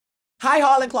Hi,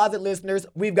 Hall and Closet listeners.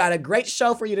 We've got a great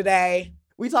show for you today.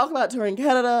 We talk about touring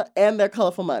Canada and their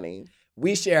colorful money.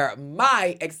 We share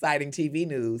my exciting TV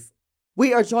news.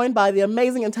 We are joined by the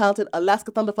amazing and talented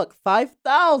Alaska Thunderfuck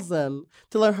 5000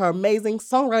 to learn her amazing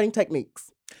songwriting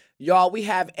techniques. Y'all, we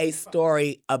have a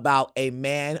story about a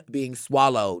man being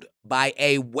swallowed by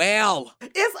a whale.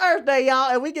 It's Earth Day,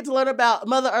 y'all, and we get to learn about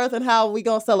Mother Earth and how we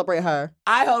gonna celebrate her.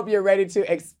 I hope you're ready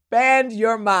to expand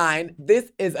your mind.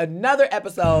 This is another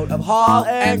episode of Hall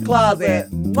and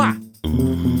Closet. Mwah.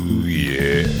 Ooh,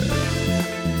 yeah.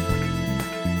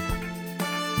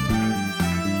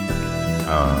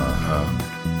 Uh-huh.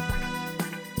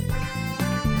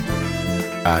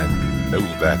 I know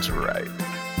that's right.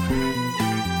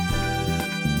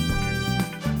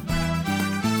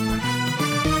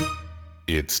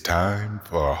 It's time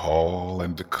for Hall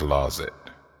and Closet.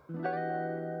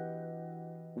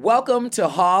 Welcome to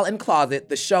Hall and Closet,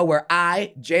 the show where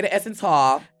I, Jada Essence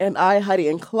Hall, And I, Heidi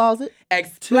in Closet,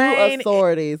 explain two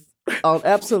authorities on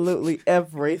absolutely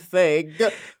everything.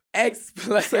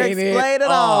 Explain it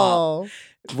all.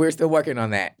 We're still working on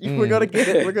that. We're gonna get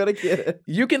it. We're gonna get it.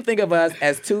 You can think of us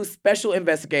as two special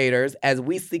investigators as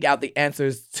we seek out the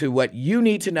answers to what you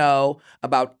need to know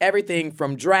about everything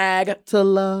from drag To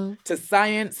love, to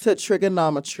science to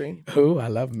trigonometry. Ooh, I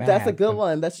love math. That's a good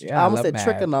one. That's Yeah, I I almost love said math.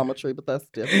 trigonometry, but that's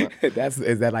different.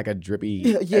 Is that like a drippy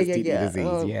Yeah. STD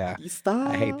disease? Yeah. You stop.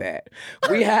 I hate that.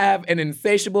 We have an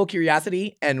insatiable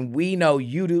curiosity, and we know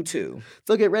you do too.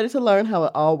 So get ready to learn how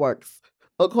it all works,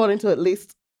 according to at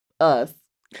least us.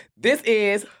 This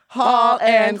is Hall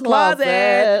and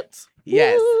Closet.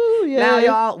 Yes. Woo, yeah. Now,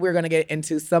 y'all, we're going to get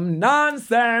into some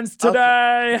nonsense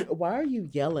today. Why are you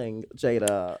yelling,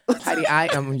 Jada? Heidi, I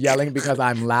am yelling because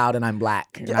I'm loud and I'm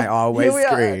black. And I always Here we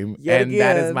are. scream. Yet And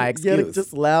that is again. my Yet excuse.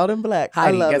 just loud and black.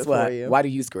 Heidi, I love guess it what? for you. Why do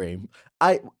you scream?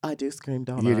 I do scream,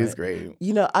 don't You I? do scream.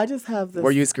 You know, I just have this.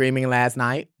 Were you screaming last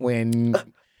night when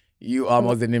you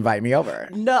almost didn't invite me over?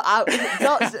 No,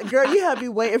 girl, you had me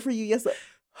waiting for you yesterday.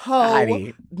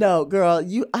 Heidi. No, girl,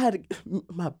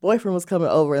 my boyfriend was coming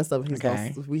over and stuff.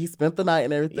 Okay. We spent the night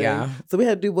and everything. Yeah. So we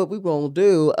had to do what we were going to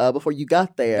do before you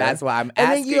got there. That's why I'm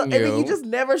and asking then and then you just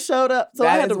never showed up. So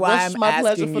I That had is to why rush I'm my pleasure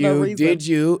asking for no you. reason. Did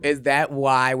you? Is that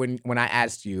why when I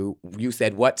asked you, you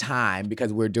said what time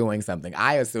because we're doing something?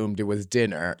 I assumed it was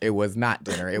dinner. It was not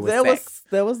dinner. It was sex.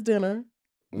 There was dinner.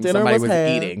 And Dinner somebody was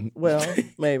had. eating. Well,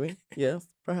 maybe. Yes,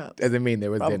 perhaps. Doesn't mean there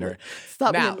was Probably. dinner.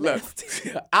 Stop Now, being look,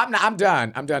 nasty. I'm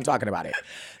done. I'm done talking about it.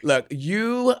 Look,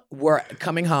 you were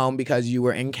coming home because you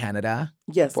were in Canada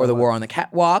Yes. for the War on the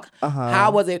Catwalk. Uh-huh.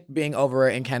 How was it being over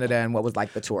in Canada, and what was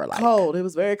like the tour like? Cold. It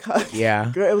was very cold. Yeah.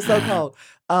 Girl, it was so cold.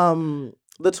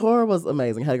 The tour was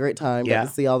amazing. Had a great time. Yeah. Got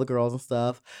to see all the girls and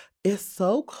stuff. It's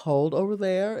so cold over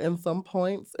there in some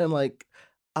points, and like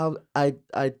I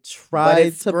But tried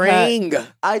it's to spring.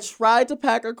 I tried to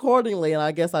pack accordingly, and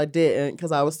I guess I didn't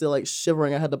because I was still like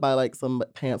shivering. I had to buy like some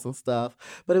pants and stuff,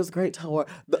 but it was a great tour.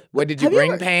 What did you Have you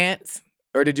bring? ever- Pants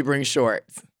or did you bring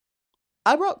shorts?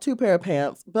 I brought 2 pair of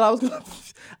pants, but I was gonna.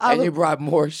 And you brought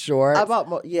more shorts. I brought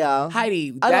more. Yeah,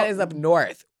 Heidi, I that don't- is up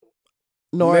north.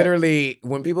 North. Literally,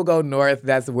 when people go north,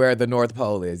 that's where the North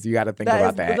Pole is. You got to think That about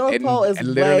is- the that. North Pole is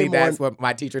literally way more- that's what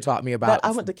my teacher taught me about. But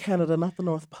I went to Canada, not the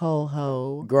North Pole,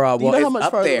 ho. Girl, Do you well, know how it's much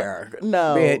up further- there.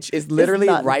 No, Bitch, it's literally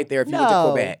not- right there if you went to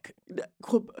no. Quebec.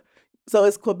 So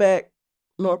it's Quebec,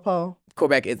 North Pole.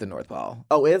 Quebec is the North Pole.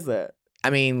 Oh, is it?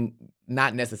 I mean,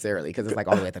 not necessarily because it's like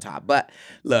all the way at the top. But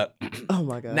look, Oh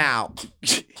my god. now,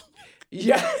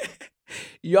 yeah,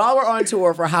 y'all were on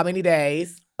tour for how many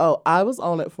days? Oh, I was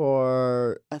on it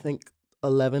for I think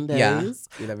 11 days. Yeah,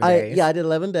 11 days. I did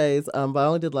 11 days. But I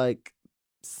only did like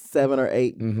 7 or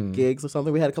 8 Mhm. gigs or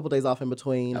something. We had a couple days off in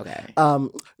between. Okay.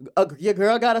 Your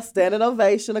girl got a standing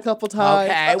ovation a couple times.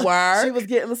 Okay, word. She was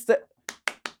getting the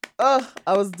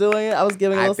I was doing it. I was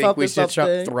giving a I little think something. we should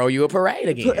something. throw you a parade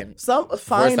again.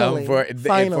 Finally, for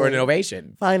finally, an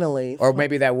ovation. finally. Or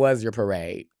maybe that was your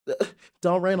parade.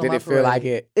 Don't rain on Did my it feel like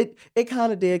parade. it? It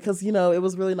kind of did because it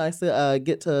was really nice to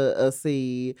get to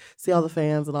see all the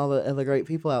fans and all the great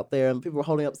people out there, and people were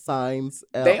holding up signs.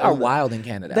 They are on the- wild in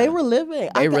Canada. They were living.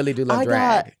 They really do love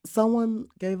drag. Someone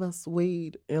gave us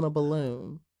weed in a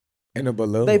balloon. In a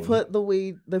balloon. They put the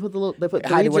weed. They put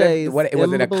Heidi, 3 J's. was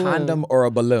in it the a balloon. condom or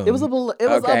a balloon? It was a balloon. It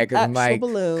was okay, an actual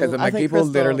balloon. Because I'm I like, think people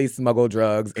Crystal- literally smuggle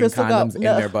drugs in Crystal got- condoms in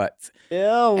no. their butts. Ew.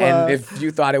 And if you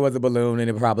thought it was a balloon and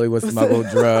it probably was smuggled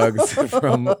drugs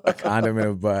from a condom in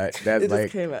a butt, that's it like,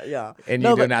 just came out, yeah. and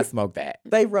No, you do but not smoke that.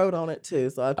 They wrote on it too,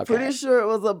 so I'm Okay. pretty sure it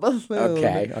was a balloon.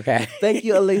 Okay. Thank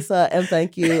you, Elisa, and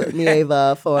thank you,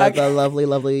 Nieva, for Okay. the lovely,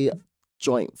 lovely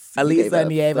joints. Elisa and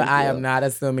gave us. Nieva, I am not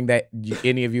assuming that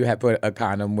any of you have put a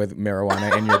condom with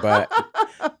marijuana in your butt.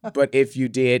 But if you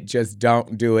did, just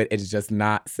don't do it. It's just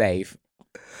not safe.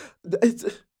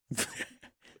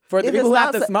 For the people who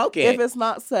have to smoke it. If it's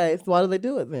not safe, why do they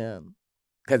do it then?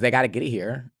 Because they got to get it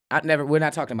here. We're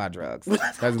not talking about drugs.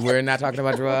 Because we're not talking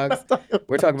about drugs.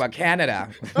 We're talking about Canada.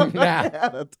 We're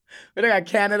talking about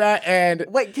Canada and...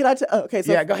 Wait, can I... okay,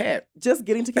 so... Yeah, go ahead. Just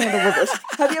getting to Canada...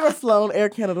 have you ever flown Air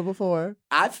Canada before?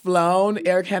 I've flown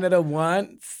Air Canada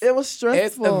once. It was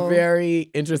stressful. It's a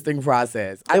very interesting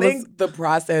process. I think the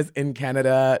process in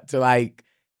Canada to like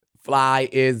fly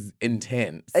is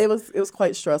intense. It was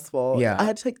quite stressful. Yeah. I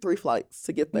had to take 3 flights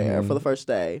to get there for the first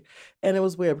day. And it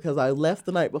was weird because I left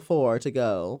the night before to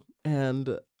go. And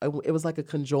it was like a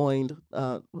conjoined,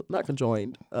 not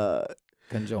conjoined.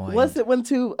 Conjoined. What's it when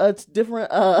two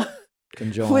different,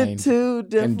 conjoined. when two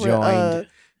different, conjoined.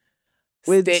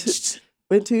 Stitched.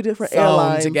 When 2 different sewn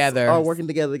airlines together. are working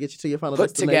together to get you to your final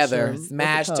Put destination. together.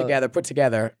 Smashed together. Put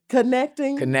together.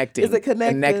 Connecting? Connecting. Is it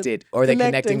connected? Connected. Or the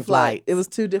connecting flight. It was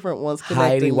 2 different ones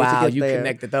connecting Heidi, wow, me to get you there.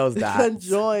 connected those dots.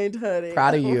 Conjoined, honey.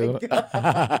 Proud of Oh you.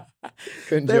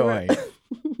 Conjoined.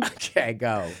 Okay,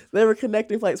 go. They were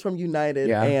connecting flights from United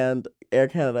Yeah. and Air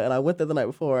Canada. And I went there the night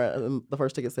before, and the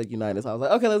first ticket said United. So I was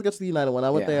like, okay, let's go to the United one. I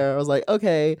went there. I was like,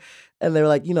 okay. And they were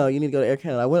like, you need to go to Air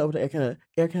Canada. I went over to Air Canada.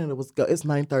 Air Canada was it's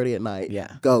 9:30 at night.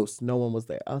 Yeah. Ghost. No one was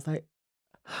there. I was like,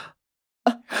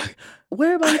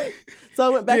 where am I? So I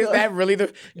went back. Is that really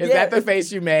that the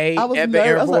face you made at the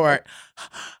nervous. airport?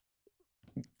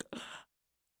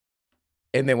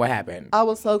 And then what happened? I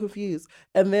was so confused.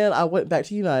 And then I went back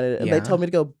to United, and Yeah. they told me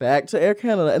to go back to Air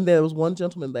Canada. And there was one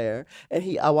gentleman there,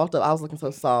 and I walked up. I was looking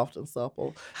so soft and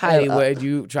supple. Heidi, And, were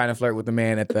you trying to flirt with the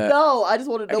man at the... No, I just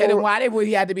wanted to know. Okay, then why do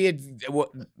you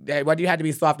have to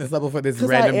be soft and supple for this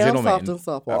random I am gentleman? soft and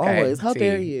supple, Okay, always. How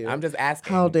dare see, you? I'm just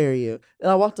asking. How dare you?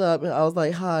 And I walked up, and I was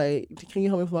like, hi, can you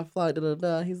help me with my flight? Da, da,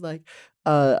 da. He's like,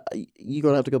 you're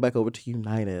going to have to go back over to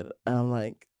United. And I'm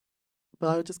like,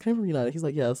 but I just came from United. He's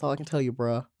like, yeah, that's all I can tell you,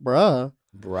 bruh. Bruh.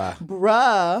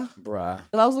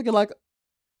 And I was looking like,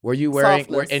 Were you wearing,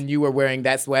 softness. and you were wearing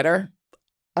that sweater?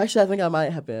 Actually, I think I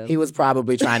might have been. He was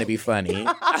probably trying to be funny.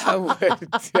 I would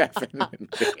definitely.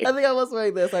 I think I was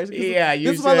wearing this, actually. Yeah, you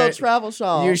This is my little travel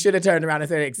shawl. You should have turned around and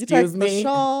said, excuse the me.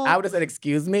 shawl. I would have said,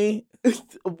 excuse me.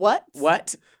 What?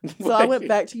 What? So I went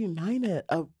back to United.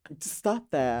 Stop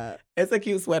that. It's a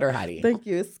cute sweater, Heidi. Thank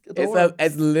you.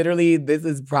 It's literally, this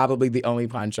is probably the only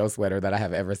poncho sweater that I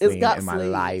have ever seen in my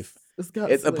life.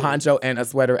 It's a poncho and a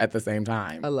sweater at the same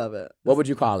time. I love it. What would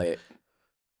you call it?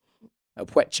 A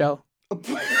puecho?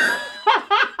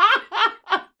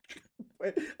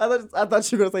 I thought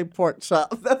you were gonna say pork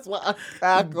chop. That's why I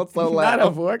cackled so loud. Not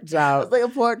a pork chop. It's like a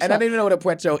pork chop. And I don't even know what a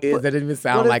puecho is. That didn't even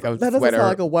sound like a that sweater. doesn't sound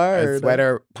like a word. A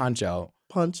sweater poncho.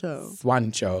 Poncho.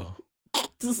 Swancho.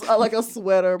 Just like a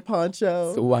sweater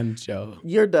poncho. Swancho.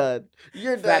 You're done.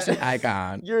 You're done. Fashion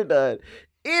icon. You're done.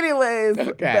 Anyways,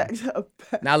 okay.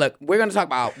 Now look, we're gonna talk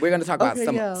about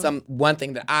Okay, some one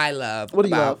thing that I love What do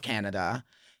you about love? Canada.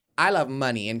 I love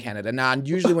money in Canada. Now,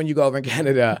 usually when you go over in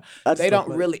Canada, they don't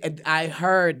really. I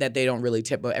heard that they don't really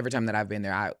tip, but every time that I've been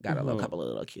there, I got a couple of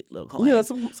little cute little coins. Yeah,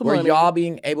 some Were money. y'all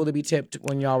being able to be tipped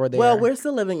when y'all were there? Well, we're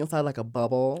still living inside like a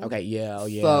bubble. Okay, yeah,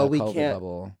 So we COVID can't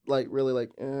bubble. like really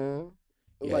like.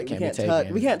 Yeah, like it we can't be can't touch.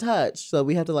 taken. We can't touch, so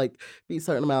we have to like be a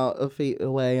certain amount of feet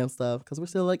away and stuff because we're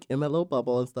still like in that little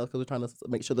bubble and stuff because we're trying to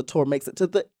make sure the tour makes it to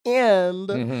the end.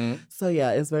 Mm-hmm. So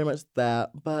yeah, it's very much that.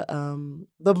 But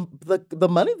the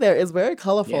money there is very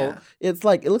colorful. Yeah. It's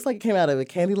like it looks like it came out of a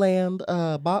Candyland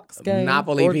box game,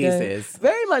 Monopoly board game. pieces.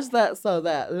 Very much that. So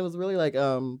that and it was really like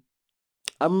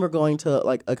I remember going to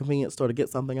like a convenience store to get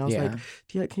something. I was like,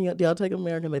 do y'all take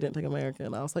American? They didn't take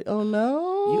American. I was like, oh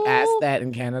no. You asked that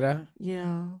in Canada?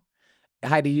 Yeah.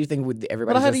 Heidi, do you think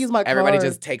everybody I had to use my everybody card.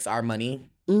 just takes our money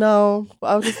No,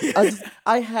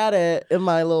 I had it in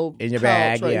my little in your pouch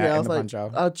bag? right Yeah, here. I in was the like,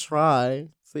 poncho. I'll try.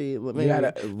 See, maybe. You had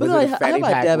a, But was no, it a I have fanny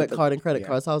my pack debit with card and credit yeah.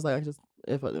 card, so I was like, I just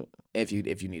if you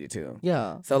needed to.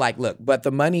 yeah. So like, look, but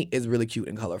the money is really cute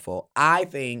and colorful. I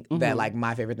think that like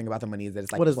my favorite thing about the money is that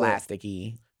it's like What is it?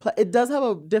 plasticky. It does have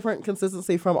a different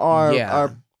consistency from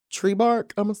our tree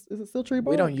bark. Is it still tree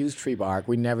bark? We don't use tree bark.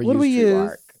 We never What do use we tree use?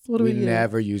 bark. What do we use?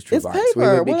 never use tree It's bark. paper. We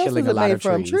would be What else killing is a it lot made of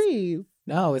from? trees. Trees.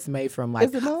 No, it's made from like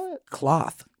Is it not?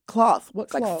 cloth. Cloth. What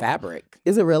It's cloth? like fabric.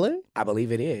 Is it really? I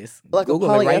believe it is. Like a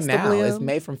Google it right polyester now. It's blend?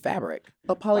 made from fabric.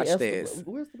 A polyester. Watch this.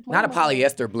 Where's the Not a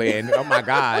polyester blend. Oh my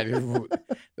God.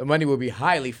 The money will be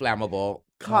highly flammable.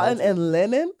 Cotton and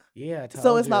linen. Yeah. So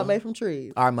told it's not you. made from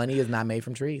trees. Our money is not made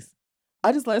from trees.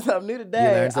 I just learned something new today. You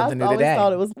learned something new always today.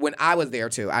 thought it was When I was there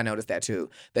too, I noticed that too.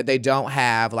 That they don't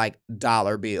have like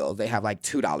dollar bills; they have like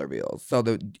 $2 bills. So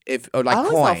or like I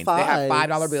always saw coins, they have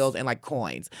fives. $5 bills and like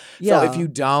coins. Yeah. So if you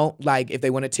don't like, if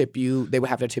they want to tip you, they would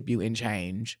have to tip you in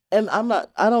change. And I don't want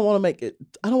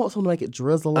someone to make it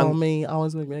drizzle on me. I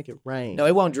always want to make it rain. No,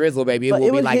 it won't drizzle, baby. It But will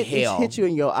be would like hit, hell. hit you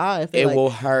in your eye. It will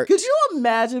hurt. Could you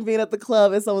imagine being at the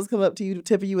club and someone's coming up to you,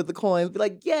 tipping you with the coins, be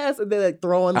like, yes, and they're like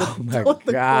throwing the, Oh my throwing the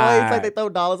coins God. like they throw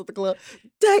dollars at the club.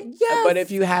 Yes. But if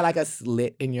you had like a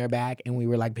slit in your back and we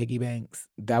were like piggy banks,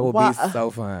 that would Why- be so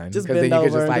fun. just Because then bend you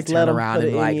could over just and like just let turn 'em around put and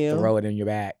it in like you. throw it in your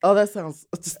back. Oh, that sounds.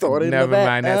 Just throw it in Never the back.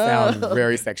 mind, that sounds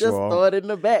very Just sexual. throw it in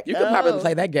the back. You could probably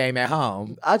play that game at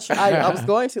home. I was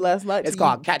going to last night. It's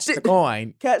called Catch the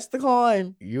Coin. Catch the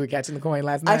coin. You were catching the coin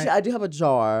last night? Actually, I do have a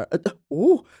jar.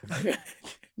 Ooh.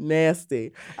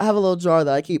 Nasty. I have a little jar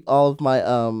that I keep all of my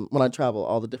when I travel,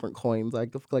 all the different coins I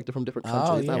collected from different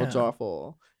countries. I have yeah. a jar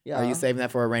full. Yeah. Are you saving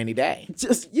that for a rainy day?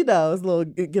 Just it's a little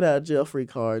get out of jail free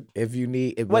card. If you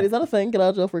need... Wait, is that a thing? Get out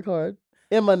of jail free card?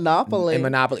 In Monopoly. In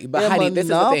Monopoly. But In Heidi, this is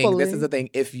the thing. This Monopoly. is the thing.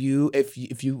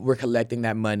 If you were collecting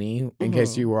that money in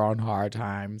case you were on hard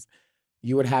times,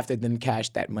 you would have to then cash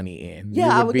that money in. Yeah,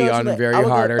 you I would would be go to on the- very I would go-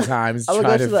 harder times I would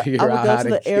trying go to to figure the, I would out go how to to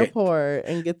the get airport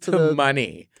and get to the the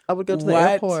money. I would go to the What?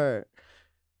 airport.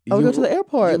 I would go to the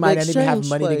airport. You might the not even have exchange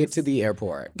money to get place. to the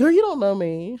airport. Girl, you don't know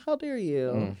me. How dare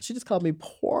you? Mm. She just called me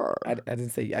poor. I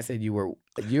didn't say. I said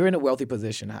you're in a wealthy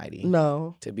position, Heidi.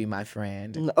 No. To be my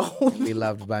friend, No. be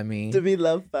loved by me. To be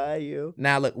loved by you.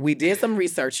 Now look, we did some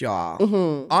research, y'all,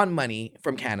 Mm-hmm. on money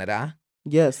from Canada.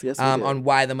 Yes, we did. On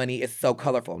why the money is so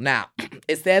colorful. Now,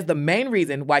 it says the main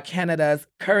reason why Canada's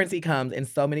currency comes in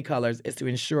so many colors is to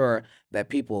ensure that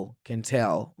people can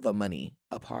tell the money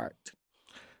apart.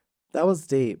 That was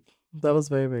deep. That was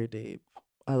very, very deep.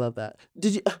 I love that.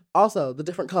 Did you also the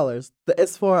different colors?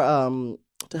 It's for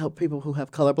to help people who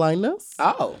have color blindness.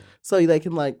 Oh. So they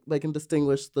can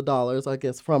distinguish the dollars, I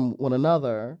guess, from one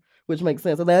another, which makes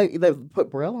sense. And they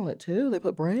put Braille on it too. They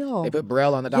put Braille. They put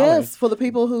Braille on the dollars. Yes, for the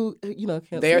people who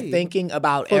can't They're see. thinking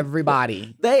about For-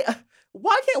 everybody.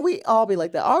 Why can't we all be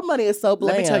like that? Our money is so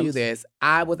bland. Let me tell you this.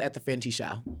 I was at the Fenty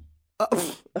show.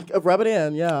 Rub it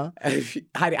in, yeah.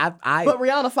 Heidi, I But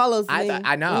Rihanna follows me.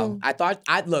 I know.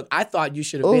 Mm. I thought you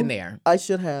should have been Ooh, there I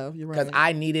should have. You're right. because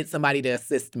I needed somebody to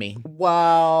assist me.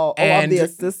 Wow. I'm And- the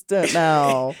assistant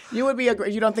now. You would be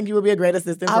you don't think you would be a great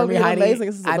assistant I for would me, be an Heidi? amazing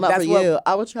assistant, but not that's for you.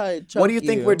 I would try to choke What do you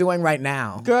think we're doing right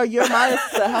now? Girl, you're my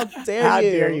assistant. How dare How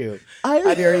you? dare you? How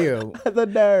How dare you? The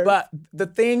nerve. But the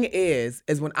thing is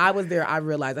when I was there, I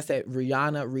realized, I said,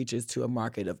 Rihanna reaches to a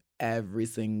market of every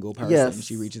single person. Yes.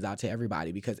 She reaches out to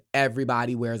everybody because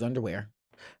everybody wears underwear.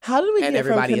 how did we and get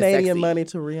from everybody is Canadian sexy. money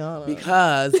to Rihanna?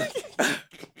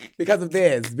 Because of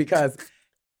this. Because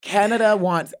Canada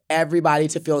wants everybody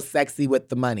to feel sexy with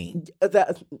the money.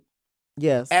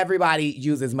 Yes, Everybody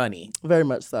uses money. very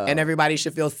much so. And everybody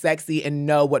should feel sexy and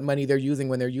know what money they're using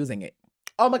when they're using it.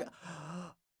 oh my god.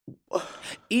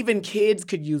 Even kids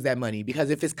could use that money because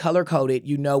if it's color coded,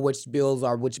 you know which bills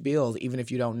are which bills, even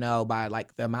if you don't know by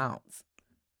like the amounts.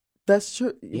 That's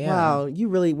true. Yeah. Wow, you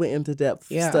really went into depth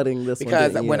Yeah, studying this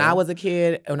Because one, didn't when you? I was a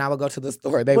kid, when I would go to the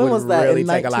store, they When would was that, really in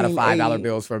take a lot of $5 1980?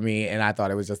 bills from me, and I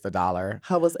thought it was just $1.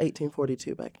 How was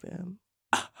 1842 back then?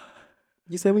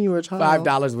 You said when you were a child.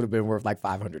 $5 would have been worth like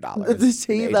 $500. The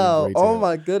tea in though. 1842. Oh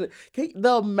my goodness.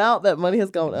 The amount that money has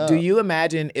gone up. Do you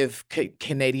imagine if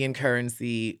Canadian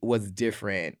currency was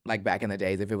different, like back in the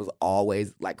days, if it was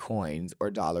always like coins or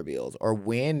dollar bills? Or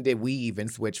when did we even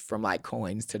switch from like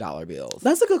coins to dollar bills?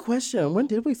 That's a good question. When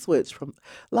did we switch from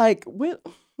like when?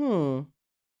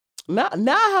 Now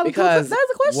I have Because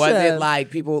that's a question. was it like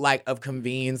people like of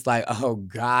convenience, like, oh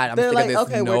God, I'm They're sick like, of this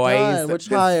okay, we're noise, done. We're this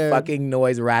tired. fucking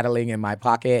noise rattling in my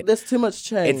pocket. There's too much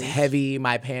change. It's heavy.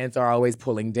 My pants are always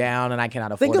pulling down, and I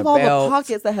cannot afford Think of a all belt. the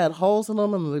pockets that had holes in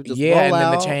them and they just Yeah, roll and then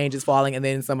out. the change is falling, and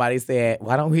then somebody said,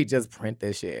 "Why don't we just print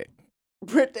this shit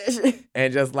Print that shit.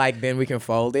 and just like then we can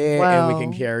fold it and we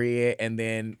can Wow. carry it, and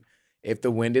then if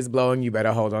the wind is blowing, you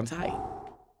better hold on tight."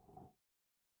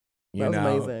 That was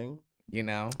amazing. You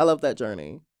know. I love that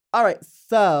journey. All right,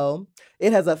 so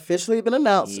it has officially been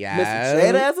announced. Yes. Mr.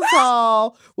 Jada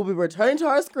Essence will be returning to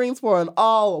our screens for an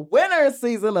all-winner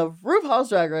season of RuPaul's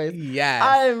Drag Race. Yes.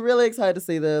 I am really excited to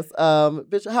see this.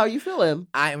 Bitch, how are you feeling?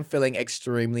 I am feeling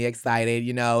extremely excited.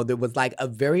 You know, there was like a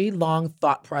very long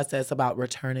thought process about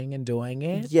returning and doing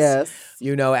it. Yes.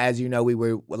 You know, as you know, we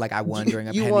were like, I won during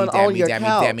a You penny, won on your Demi.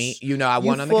 couch. You know, I You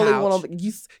won on the fully couch. won on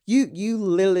the- you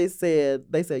literally said,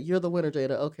 they said, you're the winner,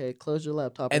 Jada. Okay, close your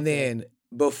laptop. And sit. then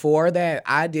before that,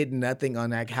 I did nothing on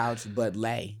that couch but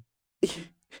lay.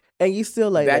 And you still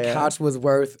lay That there. couch was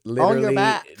worth literally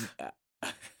back.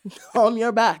 On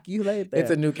your back, you laid there. It's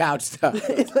a new couch stuff.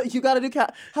 You got a new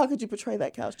couch. How could you portray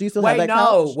that couch? Do you still Wait, have that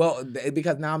no. couch? Well,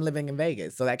 because now I'm living in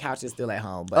Vegas, so that couch is still at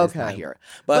home, but it's not Okay. here.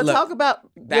 But look, talk about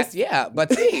that's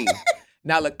But see,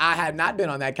 now look, I had not been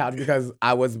on that couch because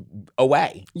I was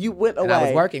away. you went away. And I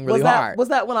was working really hard. Was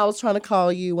that when I was trying to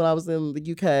call you when I was in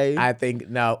the UK? I think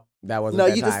no, that wasn't. No,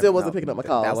 that you just time. still wasn't No, picking up my That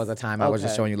calls. was a time I was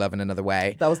just Okay. showing you love in another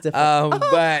way. That was different.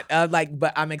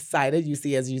 But I'm excited. You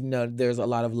see, as you know, there's a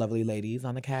lot of lovely ladies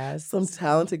on the cast. Some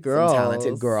talented girls. Some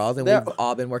talented girls, and They're- we've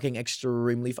all been working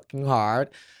extremely fucking hard.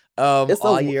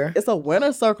 All year. It's a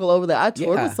winner circle over there. I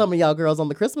toured Yeah. with some of y'all girls on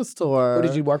the Christmas tour. Who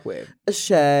did you work with?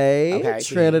 Shay, Okay, T.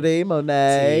 Trinity,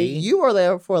 Monet. T. You were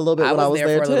there for a little bit I when I was was there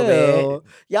there for a little too.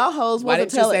 Y'all hoes Why wasn't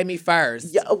didn't you telling. say me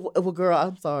first? Yeah, well, girl,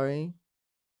 I'm sorry.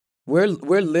 We're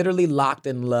literally locked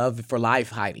in love for life,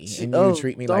 Heidi, and you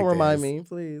treat me like Don't remind this. me,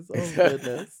 please. Oh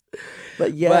goodness.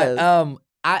 But yes,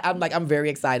 But I'm very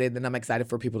excited, and I'm excited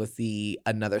for people to see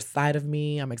another side of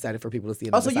me. I'm excited for people to see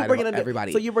another so you side bringing of in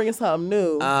everybody. So you bringing something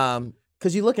new? um,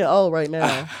 Because you looking old right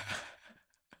now.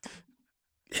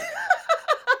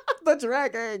 The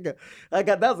dragging.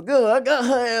 That's good. I got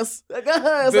her ass.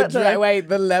 that time. wait,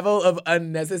 the level of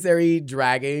unnecessary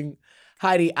dragging,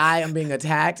 Heidi. I am being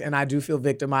attacked, and I do feel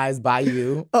victimized by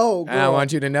you. Oh, And I girl.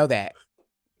 want you to know that.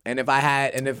 And if I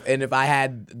had, if I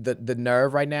had the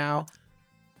nerve right now,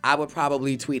 I would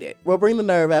probably tweet it. We'll bring the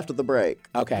nerve after the break.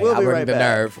 Okay, We'll I'll be bring right the back.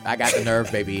 nerve. I got the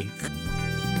nerve, baby.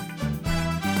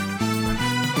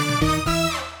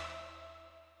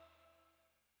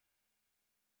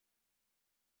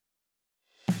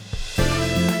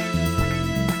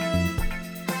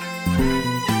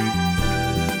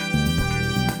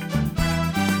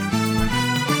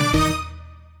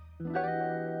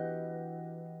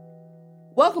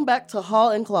 Welcome back to Hall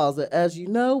and Closet. As you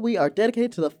know, we are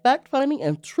dedicated to the fact-finding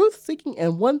and truth-seeking,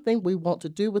 and one thing we want to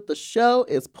do with the show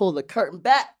is pull the curtain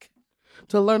back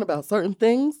to learn about certain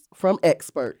things from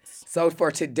experts. So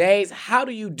for today's How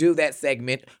Do You Do That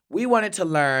segment, we wanted to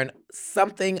learn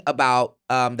something about,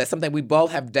 that's something we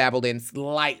both have dabbled in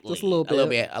slightly. Just a little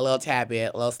bit. A little tad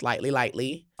bit, a little slightly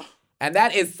lightly. And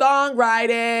that is songwriting.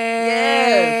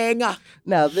 Yes.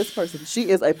 Now, this person, she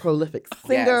is a prolific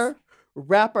singer,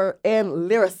 rapper, and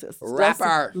lyricist.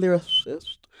 Rapper.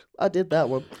 Lyricist. I did that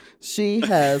one. She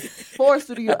has 4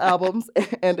 studio albums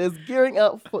and is gearing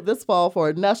up for this fall for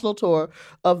a national tour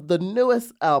of the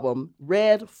newest album,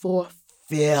 Red for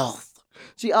Filth.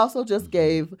 She also just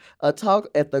gave a talk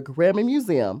at the Grammy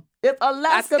Museum. It's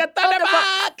Alaska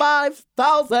Thunderbuck!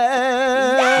 5,000.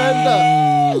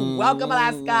 Yay! Welcome,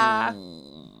 Alaska.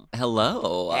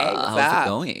 Hello. Hey, what's how's up? it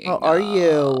going? How are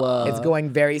you? It's going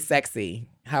very sexy.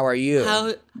 How are you?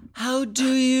 How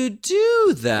do you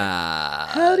do that?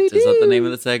 Howdy Is that the name do.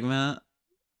 of the segment?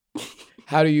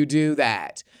 How do you do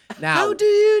that? Now, How do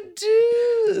you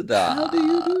do that? How do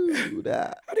you do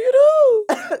that? How do you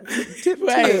do? Tip,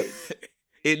 Wait. tip.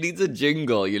 It needs a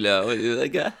jingle, you know?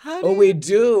 Like a, how do Oh, we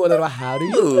do a little. How do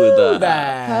you do do that?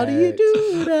 that? How do you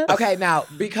do that? Okay, now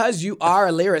because you are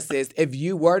a lyricist, if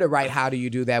you were to write "How do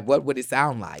you do that," what would it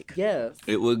sound like? Yes.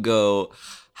 It would go,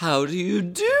 how do you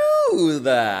do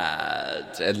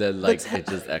that? And then, like, it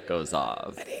just echoes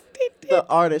off. The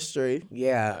artistry.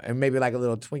 Yeah, and maybe like a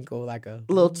little twinkle, like a.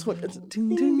 Little ding,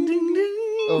 ding, ding, ding.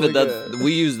 Oh But my that's, God.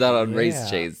 we use that on Yeah. Race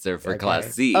Chaser for Okay.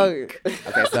 Classique. Okay.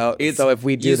 Okay, so It's- so if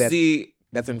we do you that, see,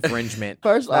 that's infringement.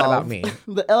 First Not off, about me.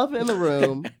 the elephant in the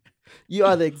room. You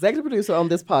are the executive producer on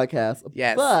this podcast.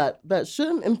 Yes. But that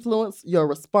shouldn't influence your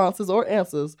responses or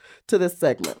answers to this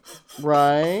segment,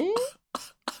 right?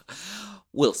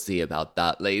 we'll see about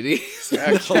that, ladies.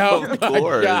 Oh of my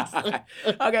course. God.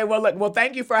 Okay, well, look, well,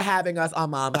 thank you for having us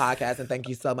on Mom Podcast, and thank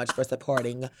you so much for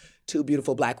supporting 2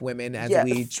 beautiful Black women as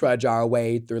we Yes. trudge our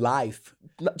way through life.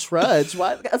 Not trudge.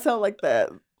 Why does it gotta sound like that?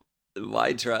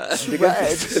 Why try?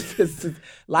 Because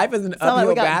life is an Sound like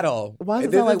we uphill got- battle. why does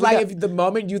it This sound is like we like got- if the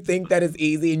moment you think that it's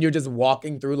easy and you're just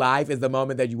walking through life is the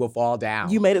moment that you will fall down.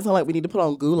 You made it sound like we need to put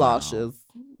on goulashes.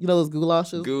 You know those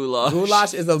goulashes? Goulash.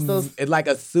 Goulash is Those- it's like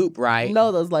a soup, right?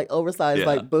 No, those like oversized Yeah.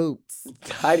 like boots.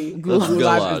 Heidi, Goulash.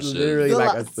 goulash is literally like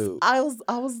a Goulash. soup. I was see,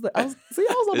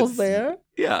 I was almost It's- there.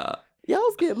 Yeah. Yeah, I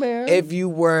was getting there. If you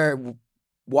were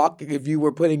if you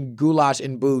were putting goulash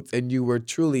in boots and you were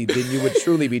truly, then you would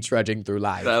truly be trudging through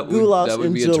life. Goulash that would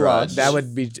and be a goulash. trudge. That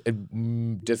would be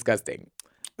disgusting.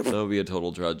 That would be a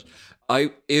total trudge.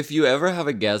 If you ever have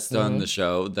a guest Mm-hmm. on the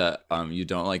show that you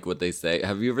don't like what they say,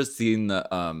 have you ever seen the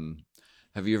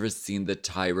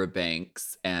Tyra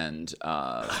Banks and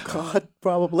God,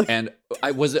 probably.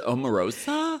 was it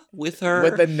Omarosa with her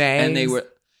With the names. and they were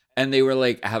and they were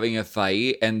like having a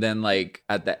fight, and then like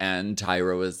at the end,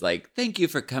 Tyra was like, "Thank you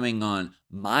for coming on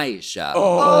my show."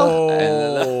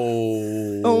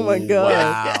 Oh my God.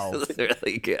 Wow. It was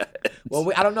really good.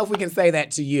 Well, I don't know if we can say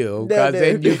that to you, No, because no.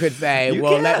 then you could say, You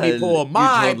well, let me can. pull You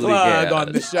my totally plug can.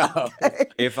 on the show.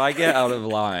 If I get out of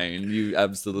line, you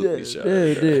absolutely should.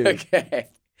 Dude. Okay.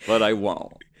 But I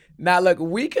won't. Now, look,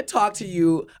 we could talk to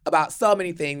you about so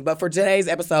many things, but for today's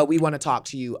episode, we want to talk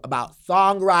to you about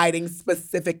songwriting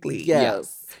specifically.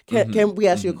 Yes. Yes. Can we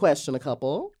ask you a question, a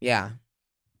couple? Yeah.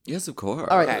 Yes, of course.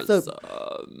 All right, so-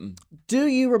 um, Do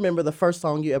you remember the first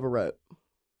song you ever wrote?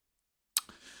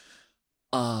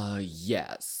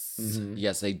 yes. Mhm.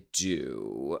 Yes, I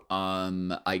do.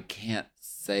 I can't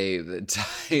say the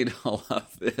title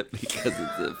of it because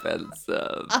it's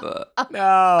offensive.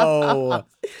 No.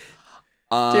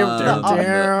 Um,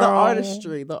 The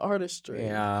artistry.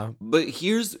 Yeah. But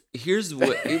here's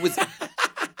what it was.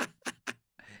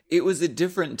 It was a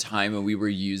different time, and we were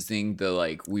using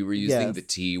Yes. the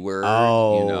T word.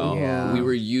 Oh, you know, yeah. we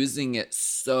were using it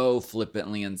so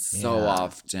flippantly and so Yeah.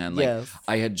 often. Like Yes.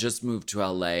 I had just moved to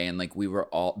LA, and like we were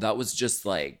all. That was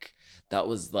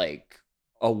like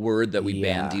a word that we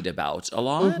Yeah. bandied about a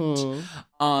lot.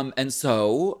 Mhm. And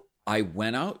so I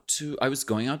was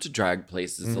going out to drag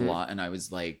places a Mhm. lot, and I was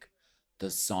like, the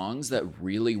songs that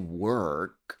really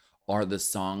work are the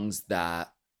songs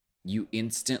that you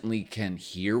instantly can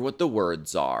hear what the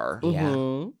words are, Yeah.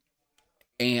 Mhm.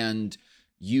 and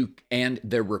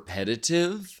they're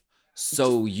repetitive,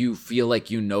 so you feel like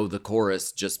you know the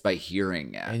chorus just by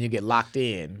hearing it. And you get locked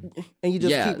in. And you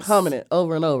just keep Yes. humming it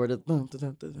over and over.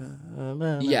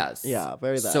 Yes. Yeah,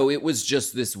 very that. So it was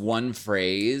just this one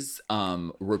phrase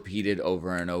repeated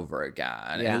over and over again.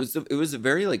 And Yeah. it was a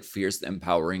very like fierce,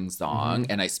 empowering song.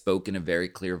 Mm-hmm. And I spoke in a very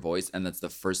clear voice. And that's the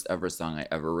first ever song I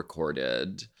ever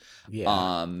recorded. Yeah.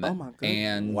 Oh my goodness.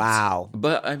 And Wow.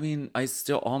 But I mean,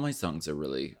 all my songs are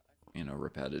really,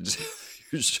 repetitive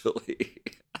usually.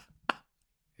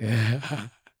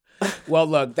 Well,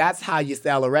 look, that's how you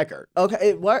sell a record.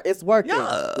 Okay, it's working.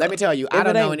 Let me tell you, I If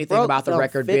don't it know ain't anything broke, about the don't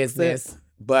record fix it. business,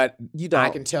 but You don't. I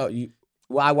can tell you.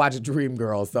 Well, I watch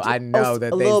Dreamgirls, so I know that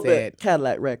a they little said bit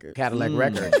Cadillac Records. Cadillac Mm.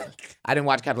 Records. I didn't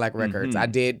watch Cadillac Records. Mhm. I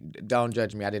did. Don't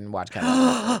judge me. I didn't watch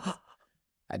Cadillac Records.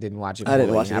 I didn't watch it. I didn't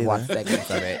fully. watch it I watched either. segments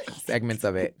of it. Segments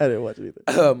of it. I didn't watch it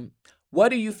either. What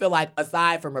do you feel like,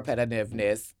 aside from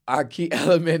repetitiveness, are key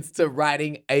elements to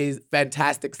writing a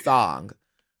fantastic song?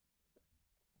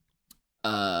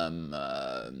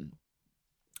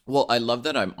 Well, I love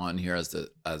that I'm on here as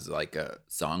like a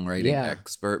songwriting Yeah.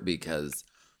 expert, because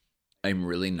I'm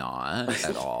really not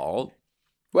at all.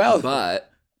 Well,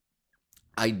 But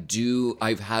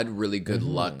I've had really good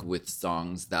Mhm. luck with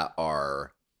songs that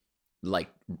are like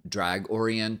drag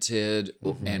oriented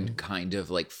and kind of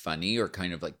like funny or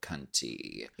kind of like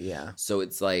cunty. yeah. So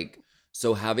it's like,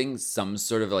 so having some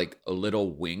sort of like a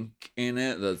little wink in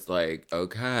it that's like,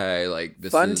 okay, like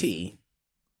this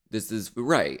is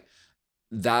right.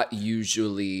 That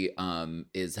usually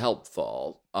is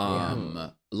helpful.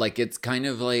 Like it's kind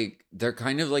of like, they're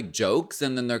kind of like jokes,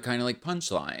 and then they're kind of like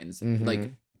punchlines.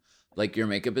 Mhm. Like your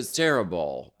makeup is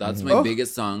terrible. That's Mhm. my Oh.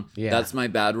 biggest song. Yeah. That's my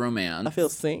bad romance. I feel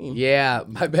seen. Yeah,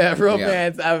 my bad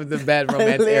romance. I was the bad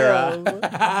romance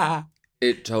era.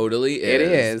 It totally is. It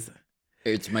is.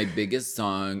 It's my biggest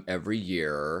song every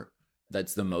year.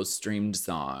 That's the most streamed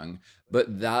song.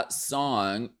 But that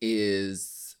song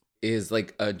is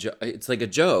like it's like a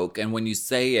joke, and when you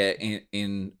say it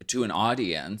in to an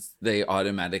audience, they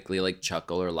automatically like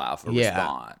chuckle or laugh or Yeah.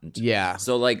 respond. Yeah.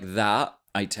 So like that,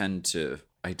 I tend to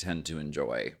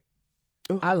enjoy.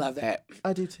 I love that.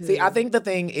 I do too. See, I think the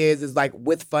thing is like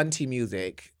with funty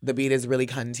music, the beat is really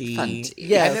cunty. Funty.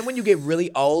 Yes. And then when you get really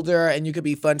older and you could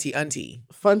be funty auntie,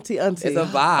 Funty auntie. it's a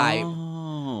vibe.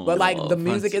 Oh, But like the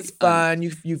music is fun.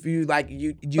 You like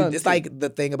you it's Funty. like the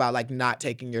thing about like not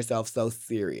taking yourself so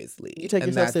seriously. You take And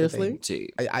yourself that's the thing.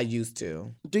 seriously? I used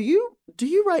to. Do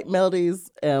you write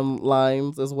melodies and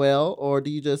lines as well, or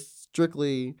do you just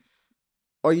strictly,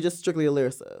 or are you just strictly a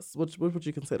lyricist? What would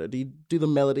you consider? Do you do the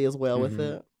melody as well with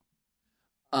Mhm. it?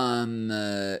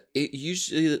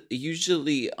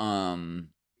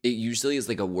 It usually is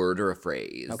like a word or a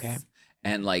phrase. Okay.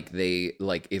 And like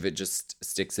if it just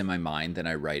sticks in my mind, then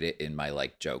I write it in my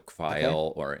like joke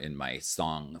file or in my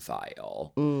song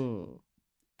file. Mm.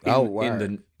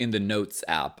 In the notes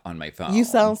app on my phone. You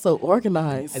sound so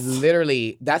organized. It's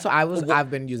literally that's what I've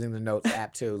been using the notes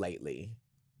app too lately.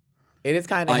 It is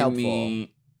kind of I helpful. mean,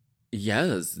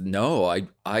 yes, no,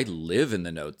 I live in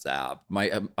the notes app.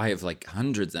 I have like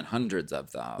hundreds and hundreds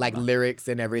of them. like lyrics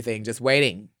and everything, just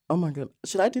waiting. Oh my god,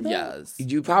 should I do that? Yes.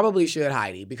 You probably should,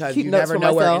 Heidi, because Keep you notes never for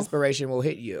know where myself. inspiration will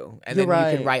hit you. And You're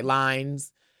then you can right. write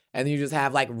lines and then you just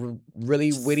have like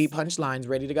really witty punchlines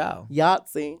ready to go.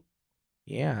 Yahtzee.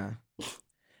 Yeah.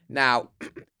 Now,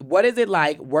 what is it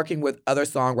like working with other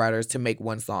songwriters to make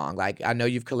one song? Like, I know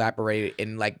you've collaborated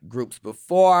in like groups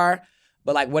before,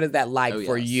 but like, what is that like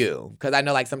for yes. you? Because I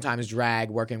know like sometimes drag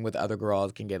working with other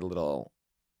girls can get a little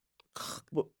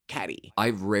catty.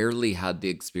 I've rarely had the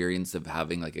experience of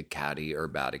having like a catty or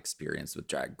bad experience with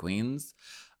drag queens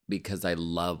because I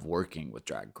love working with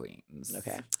drag queens.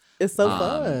 Okay. It's so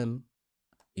fun.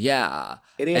 Yeah.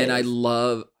 It is. And I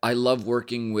love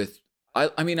working with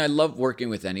I mean, I love working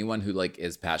with anyone who like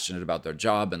is passionate about their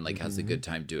job and like has a good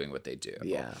time doing what they do.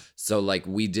 Yeah. So like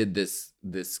we did this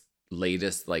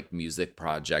latest like music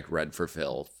project, Red for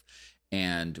Filth,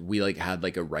 and we like had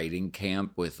like a writing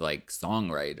camp with like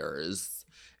songwriters,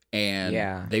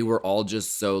 and they were all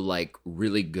just so like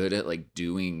really good at like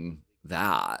doing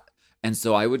that. And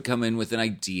so I would come in with an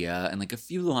idea and like a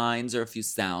few lines or a few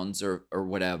sounds or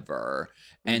whatever.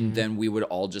 And then we would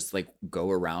all just like go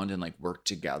around and like work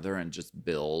together and just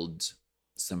build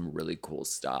some really cool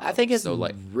stuff. I think it's so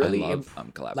like really I love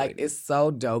collaborating. like it's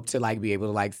so dope to like be able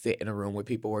to like sit in a room with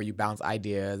people where you bounce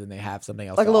ideas and they have something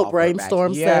else Like a to little offer back.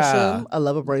 brainstorm session. I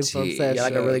love a brainstorm Tea. session. Yeah,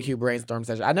 like a really cute brainstorm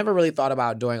session. I never really thought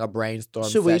about doing a brainstorm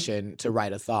Should we- session to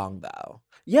write a song though.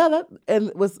 Yeah, that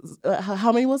and was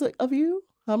how many was it of you?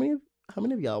 How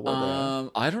many of y'all were there?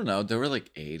 I don't know. There were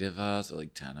like 8 of us or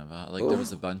like 10 of us. Like there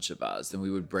was a bunch of us, and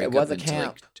we would break It was up a into camp.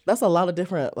 like That's a lot of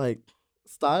different like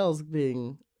styles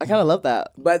being. I kind of love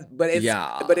that. But it's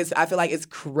Yeah. but it's I feel like it's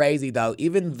crazy though.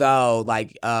 Even though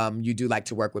like you do like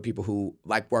to work with people who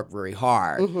like work very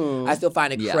hard, Mhm. I still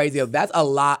find it Yes. crazy. That's a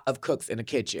lot of cooks in a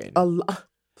kitchen. A lot.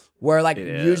 Where like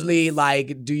It usually is.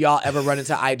 like do y'all ever run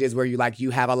into ideas where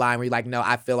you have a line where you're like, no,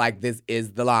 I feel like this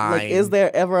is the line. Like, is there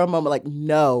ever a moment like,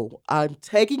 no, I'm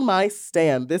taking my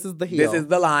stand. This is the heel. This is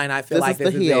the line. I feel This like is the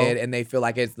this is heel. it, and they feel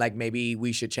like it's like maybe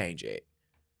we should change it.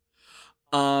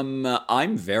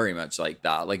 I'm very much like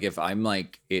that. Like if I'm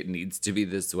like it needs to be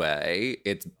this way,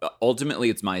 it's ultimately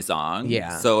it's my song.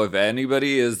 Yeah. So if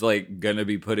anybody is like gonna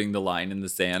be putting the line in the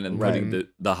sand and putting Right.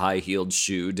 the high-heeled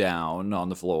shoe down on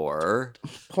the floor,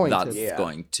 Pointed. that's Yeah.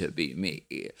 going to be me.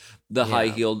 The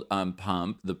high-heeled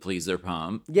pump, the pleaser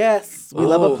pump. Yes, we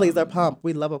love a Oh. pleaser pump.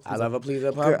 We love a I pleaser. love a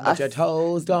pleaser pump, Girl, but I- your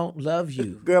toes don't love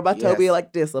you. Girl, my toe be Yes.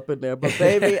 like this up in there, but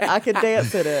baby, I can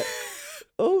dance to that.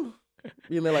 Oh,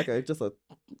 you mean like a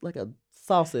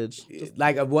sausage? Just,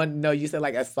 Like a one, no, you said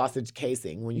like a sausage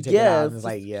casing when you take it out. And Yes. it's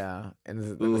like, yeah, and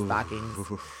the Ooh.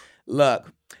 stockings.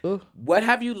 Look, ooh. what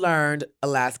have you learned,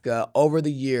 Alaska, over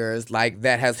the years, like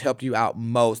that has helped you out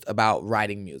most about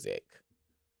writing music?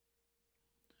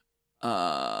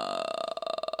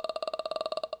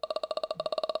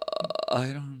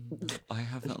 I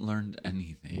haven't learned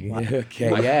anything. Okay,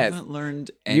 I yes. haven't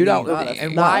learned anything. You don't,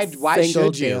 and why? Not a Why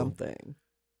single should you? damn thing.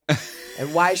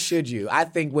 And why should you? I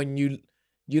think when you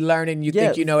learn and you Yes.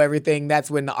 think you know everything, that's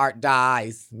when the art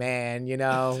dies, man. You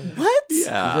know, What?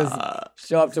 Yeah.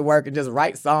 show up to work and just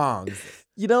write songs.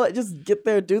 You know what? Just get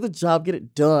there, do the job, get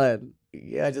it done.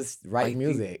 Yeah, just write think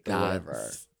music or whatever.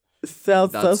 that's- It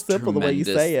sounds so That's simple the way you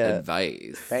tremendous say it.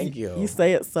 Advice. Thank you. You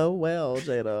say it so well,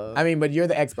 Jada. I mean, but you're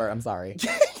the expert. I'm sorry.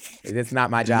 It's not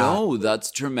my job. No,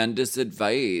 that's tremendous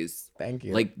advice. Thank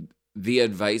you. Like the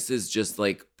advice is just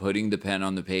like putting the pen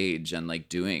on the page and like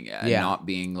doing it and Yeah. not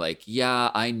being like, yeah,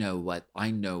 I know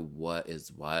what is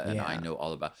what and I Yeah. know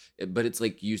all about it. But it's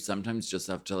like you sometimes just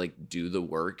have to like do the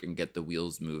work and get the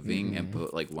wheels moving and Mhm.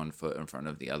 put like one foot in front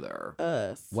of the other.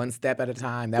 Us. One step at a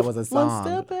time. That was a song. One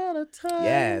step at a time.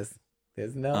 Yes.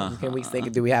 There's no. Can we sing Uh-huh.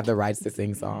 it? Do we have the rights to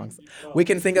sing songs? We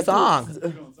can sing a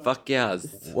song. Fuck yes.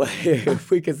 What if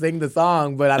we can sing the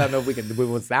song, but I don't know if we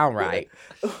will sound right.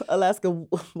 Alaska,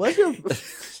 what's your...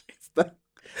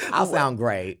 I'll sound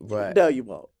great, but No, you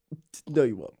won't. No,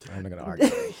 you won't. I'm not gonna argue.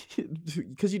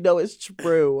 Because you know it's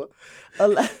true.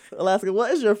 Alaska,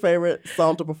 what is your favorite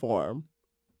song to perform?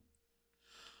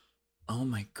 Oh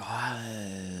my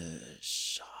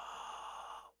gosh.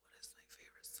 What is my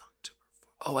favorite song to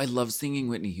perform? Oh, I love singing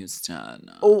Whitney Houston.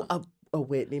 Oh, a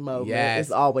Whitney moment Yes.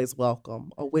 is always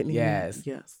welcome. A Whitney Yes. moment.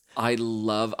 Yes. I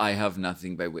love I Have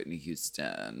Nothing by Whitney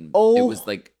Houston. It Oh. was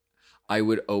like I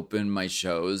would open my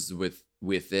shows with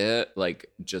it like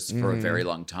just for a very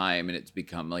long time, and it's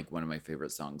become like one of my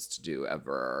favorite songs to do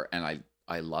ever. And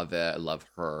I love it. I love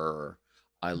her.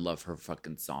 I love her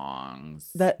fucking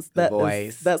songs.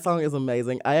 voice. That song is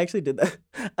amazing. I actually did that.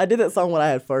 I did that song when I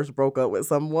had first broke up with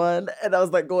someone, and I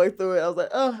was like going through it. I was like,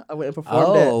 oh, I went and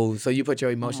performed it. Oh, so you put your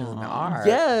emotions in the art.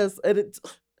 Yes, and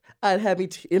I'd had me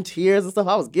in tears and stuff.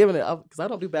 I was giving it because I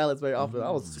don't do ballads very often.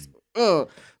 I was just,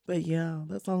 but yeah,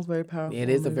 that song's very powerful. It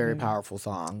is a very powerful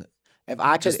song. If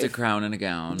I could, Just a crown and a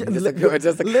gown.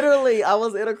 Literally, I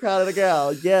was in a crown and a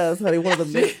gown. Yes, honey, one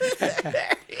of them.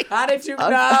 How did you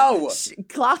know?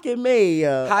 Clocking me.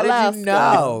 How Alaska. did you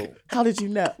know? How did you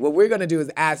know? What we're gonna do is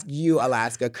ask you,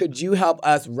 Alaska. Could you help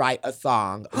us write a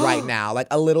song right now, like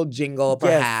a little jingle,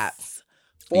 perhaps,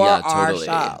 for our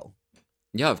show?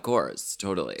 Yeah, of course,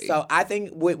 totally. So I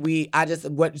think what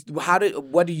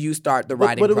do you start the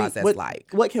writing process like?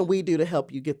 What can we do to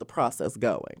help you get the process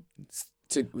going?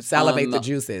 To salivate the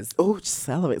juices. Oh,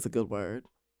 salivate's a good word.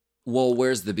 Well,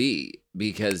 where's the beat?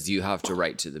 Because you have to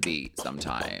write to the beat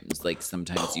sometimes. Like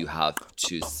sometimes you have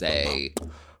to say,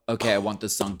 okay, I want the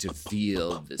song to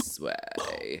feel this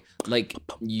way. Like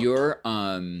your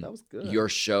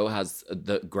show has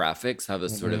the graphics have a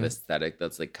sort of aesthetic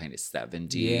that's like kind of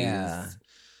 70s. Yeah.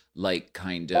 Like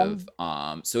kind of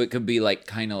so it could be like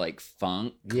kind of like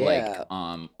funk, like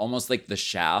almost like the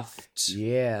Shaft.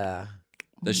 Yeah.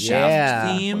 The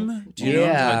Shaft theme. Do you know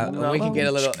what I'm talking about? We can get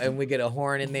a little, and we get a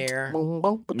horn in there.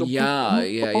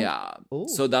 Yeah.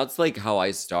 So that's like how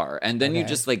I start. And then you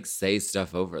just like say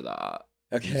stuff over that.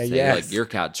 Okay, you say, like your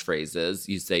catchphrases,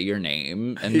 you say your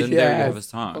name, and then there you have a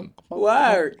song.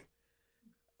 Word.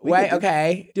 Wait,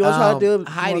 okay. Do you want to try to do it?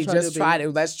 Heidi, just try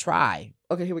it. Let's try.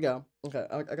 Okay, here we go. Okay,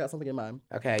 I got something in mind.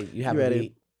 Okay, you have a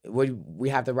beat. We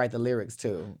have to write the lyrics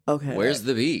too. Okay. Where's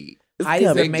the beat?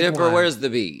 Heidi's Big Dipper, where's the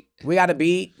beat? We got a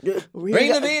beat.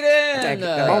 Bring the beat in!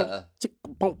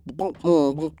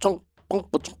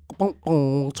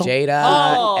 Jada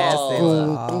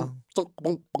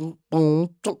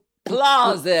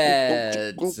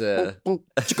Closet.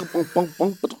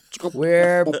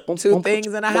 We're two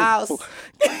things in a house. A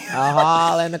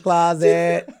hall and a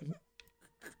closet.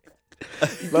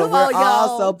 But we're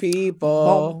also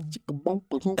people.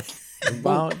 Look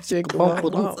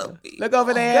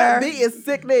over there. That beat is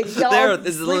sickening. Y'all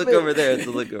Look over there. It's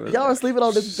a look over there. Y'all are sleeping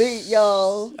on this beat,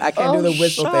 y'all. I can't do the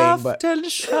whistle thing, but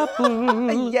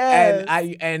yes.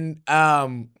 And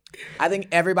I think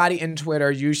everybody in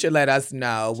Twitter, you should let us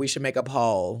know. We should make a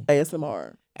poll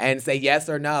ASMR and say yes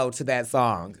or no to that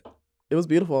song. It was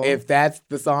beautiful. If that's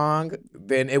the song,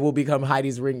 then it will become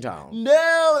Heidi's ringtone.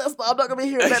 No, I'm not gonna be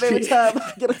hearing that every time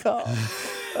I get a call.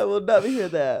 I will not be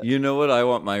hearing that. You know what I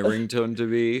want my ringtone to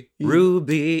be?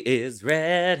 Ruby is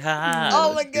red hot.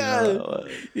 Oh my god! You know,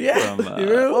 Yeah.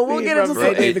 Well, we'll get into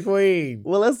AJ the Queen.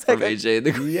 Well, let's take AJ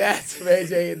the Queen. Yes, from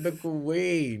AJ the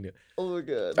Queen. Oh my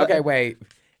god. Okay, wait.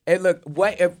 And look,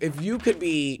 what if you could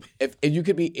be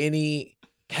any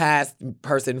cast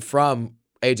person from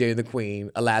AJ and the Queen,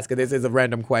 Alaska? This is a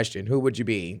random question. Who would you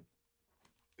be?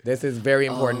 This is a very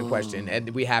important question, and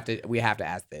we have to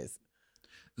ask this.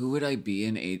 Who would I be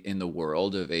in the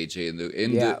world of AJ in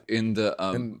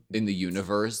the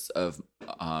universe of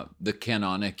the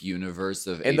canonic universe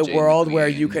of in AJ the world and the where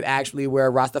Queen? you could actually wear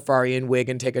a Rastafarian wig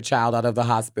and take a child out of the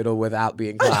hospital without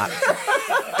being clocked?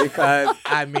 Because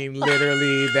I mean,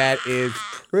 literally, that is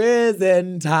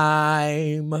prison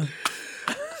time.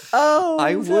 Oh,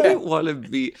 I wouldn't want to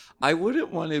be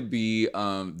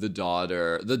the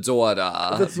daughter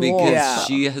because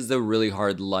she has a really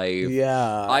hard life.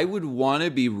 Yeah. I would want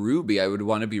to be Ruby. I would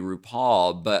want to be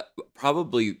RuPaul, but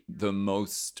probably the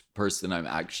most person I'm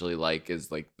actually like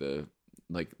is like the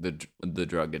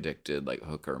drug addicted like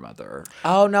hooker mother.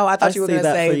 Oh no, I thought you were see gonna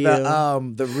that say for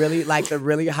the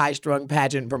really high strung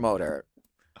pageant promoter.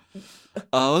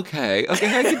 Oh, okay,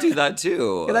 I could do that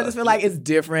too. Because I just feel like it's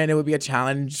different. It would be a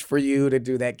challenge for you to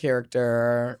do that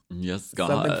character. Yes, God.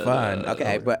 Something fun.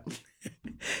 Okay, but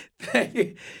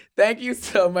thank you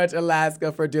so much,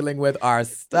 Alaska, for dealing with our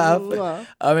stuff.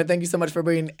 And thank you so much for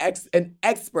being an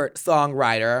expert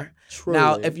songwriter. Truly.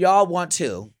 Now, if y'all want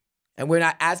to, and we're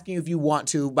not asking you if you want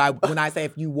to, when I say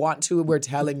if you want to, we're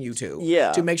telling you to.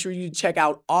 Yeah. To make sure you check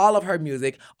out all of her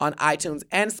music on iTunes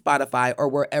and Spotify or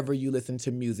wherever you listen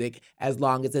to music, as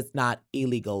long as it's not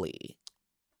illegally.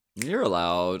 You're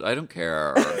allowed. I don't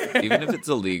care. Even if it's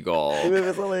illegal. Even if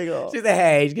it's illegal. She said,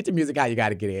 hey, get your music out, you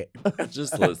gotta get it.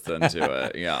 Just listen to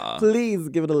it. Yeah. Please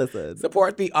give it a listen.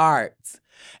 Support the arts.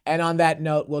 And on that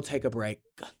note, we'll take a break.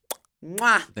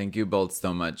 Mwah. Thank you both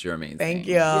so much. You're amazing. Thank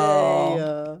you.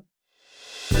 Yay.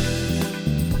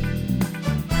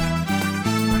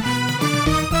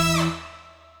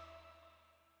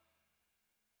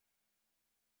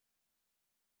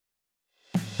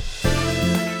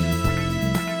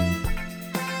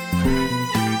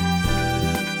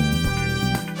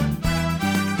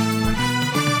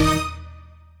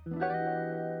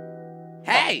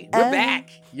 Hey, Okay, we're back,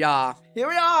 y'all. Here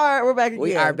we are. We're back again.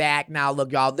 We are back now.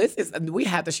 Look, y'all, we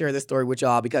have to share this story with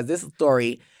y'all because this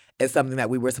story is something that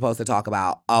we were supposed to talk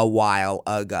about a while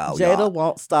ago. Jada y'all.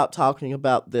 won't stop talking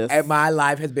about this. And my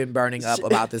life has been burning up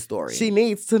about this story. She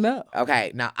needs to know.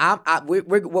 Okay, now what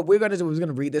we're gonna do is we're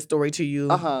gonna read this story to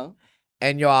you. Uh-huh.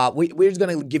 And y'all, we're just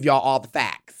gonna give y'all all the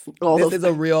facts. This is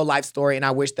a real life story, and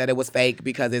I wish that it was fake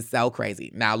because it's so crazy.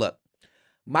 Now look,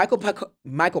 Michael Picard.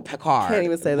 Can't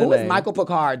even say the Who name. is Michael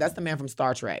Picard? That's the man from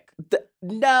Star Trek.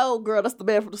 No, girl, that's the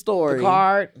man from the story.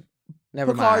 Picard.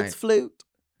 Never Picard's mind. flute.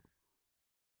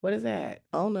 What is that?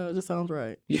 Oh no, it just sounds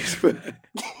right.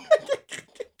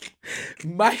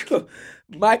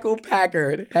 Michael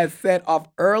Packard has set off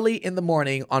early in the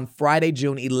morning on Friday,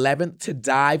 June 11th to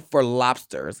dive for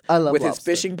lobsters I love with lobster. his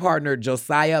fishing partner,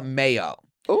 Josiah Mayo.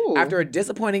 Ooh. After a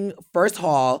disappointing first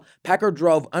haul, Packard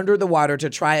drove under the water to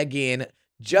try again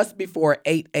just before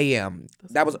 8 a.m.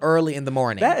 That was early in the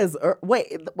morning. That is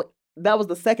wait, that was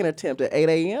the second attempt at 8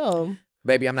 a.m.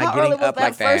 Baby, I'm not How early getting was up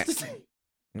like that. first?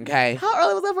 Okay? How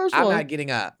early was that first I'm one? not getting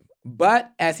up.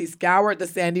 But as he scoured the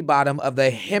sandy bottom of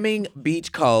the Hemming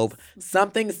Beach Cove,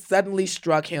 something suddenly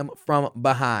struck him from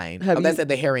behind. That said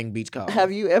the Herring Beach Cove.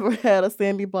 Have you ever had a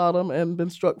sandy bottom and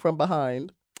been struck from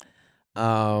behind?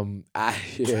 Let me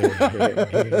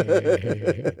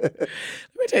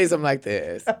tell you something like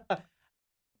this.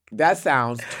 That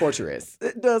sounds torturous.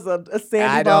 It does a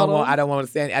sandy bottom. I don't want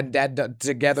to stand that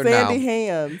together. Sandy no.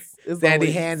 hands.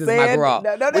 Sandy Hands is my girl.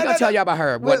 No, We're gonna tell you about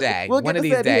her one day. We'll One get of to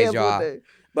these Sandy days, Hands one y'all. day.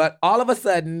 But all of a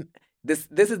sudden, this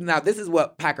is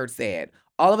what Packard said.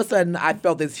 All of a sudden, I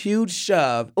felt this huge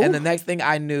shove, and the next thing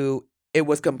I knew, it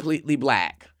was completely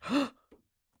black.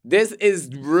 This is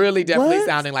really definitely What?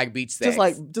 sounding like beach sex.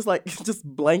 Just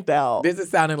blanked out. This is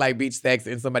sounding like beach sex,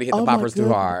 and somebody hit the Oh my poppers too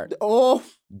goodness. hard. Oh,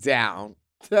 Down,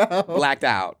 God. blacked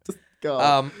out.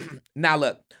 Now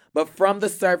look, but from the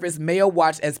surface, Mayo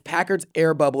watched as Packard's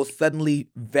air bubble suddenly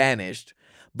vanished.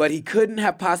 But he couldn't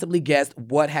have possibly guessed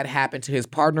what had happened to his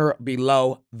partner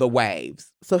below the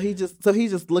waves. So he's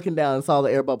just looking down and saw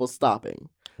the air bubble stopping.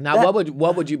 Now,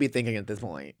 what would you be thinking at this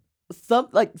point?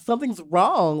 Something's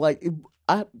wrong. Like you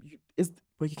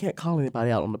can't call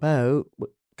anybody out on the boat,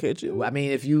 could you? I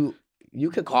mean, if you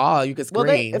could call, you could scream.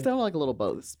 Well, if they're on like a little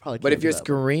boat, it's probably. But if you're can't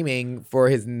do that. screaming for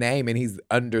his name and he's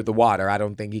under the water, I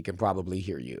don't think he can probably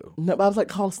hear you. No, but I was like,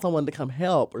 call someone to come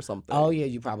help or something. Oh yeah,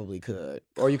 you probably could,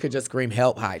 or you could just scream,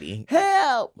 "Help, Heidi!"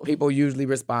 Help! People usually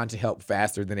respond to help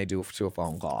faster than they do to a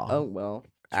phone call. Oh well,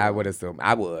 I would assume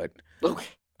I would. Okay.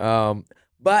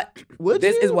 But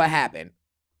this you? is what happened.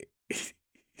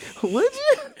 Would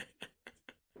you?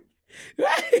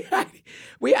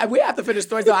 we have to finish the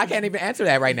story, so I can't even answer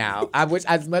that right now. I wish,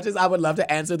 as much as I would love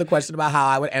to answer the question about how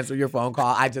I would answer your phone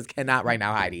call, I just cannot right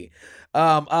now, Heidi.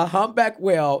 A humpback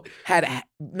whale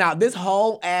this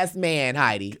whole ass man,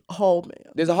 Heidi. Whole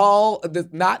man. This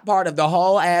not part of the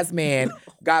whole ass man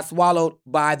got swallowed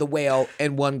by the whale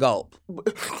in one gulp.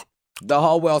 The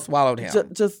whole whale swallowed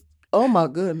him. Just oh my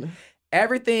goodness.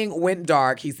 Everything went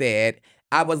dark, he said.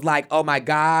 I was like, oh my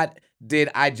God, did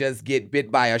I just get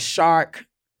bit by a shark?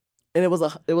 And it was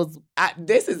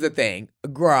this is the thing,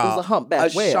 girl. It was a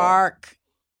humpback whale. Shark.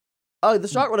 Oh, the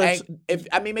shark would have.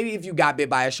 Maybe if you got bit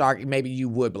by a shark, maybe you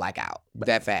would black out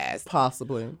that fast.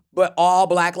 Possibly. But all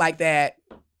black like that,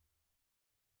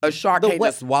 a shark can't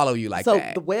just swallow you like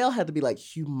that. So the whale had to be like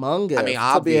humongous. I mean,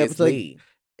 to be able to, obviously.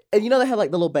 and you know they have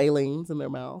like the little balines in their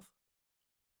mouth.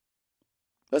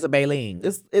 What's a baleen?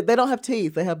 They don't have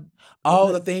teeth. They have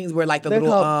the things where like the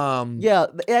little yeah,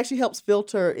 it actually helps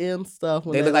filter in stuff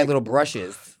when they look like little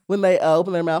brushes. When they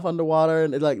open their mouth underwater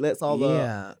and it like lets all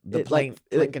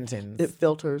plankton. It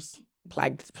filters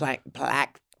plankton.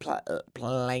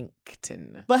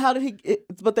 But how did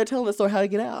but they're telling the story how to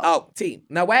get out. Oh,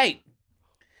 no, wait.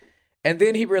 And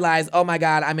then he realized, oh my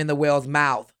God, I'm in the whale's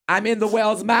mouth. I'm in the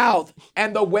whale's mouth.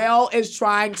 And the whale is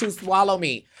trying to swallow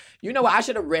me. You know what? I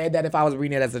should have read that if I was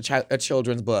reading it as a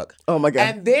children's book. Oh my God.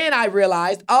 And then I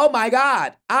realized, oh my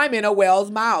God, I'm in a whale's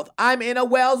mouth. I'm in a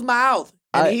whale's mouth.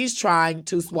 And he's trying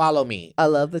to swallow me. I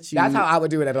love that you. That's how I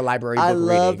would do it at a library book reading.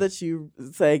 I love that you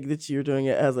saying that you're doing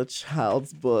it as a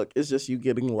child's book. It's just you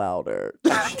getting louder.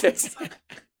 Was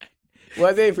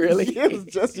it really? It was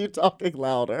just you talking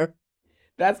louder.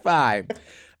 That's fine.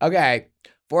 Okay.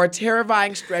 For a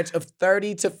terrifying stretch of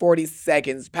 30 to 40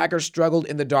 seconds, Packard struggled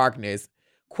in the darkness.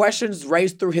 Questions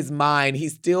raced through his mind. He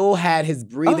still had his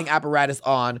breathing apparatus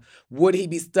on. Would he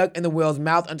be stuck in the whale's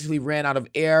mouth until he ran out of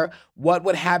air? What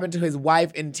would happen to his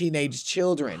wife and teenage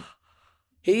children?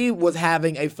 He was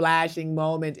having a flashing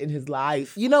moment in his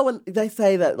life. You know when they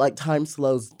say that like time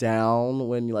slows down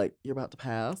when you're about to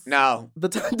pass? No. The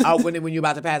time. Oh, when you're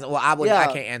about to pass. Well, I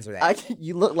can't answer that.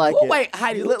 You look like Who, it. wait,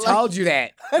 Heidi, who told you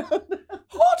that?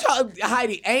 Who told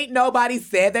Heidi? Ain't nobody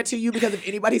said that to you, because if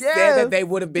anybody said that, they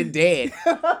would have been dead.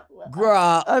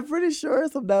 Girl. I'm pretty sure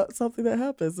it's something that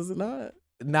happens, is it not?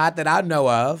 Not that I know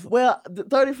of. Well,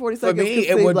 30, 40 seconds For me, could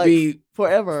it seem would like be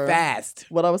forever. Fast.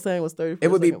 What I was saying was 30, 40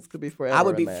 It would seconds could be forever. I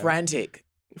would be in there. frantic.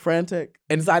 Frantic.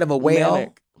 Inside of a whale.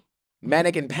 Manic.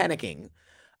 Manic and panicking.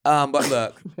 But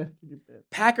look,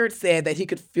 Packard said that he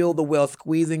could feel the whale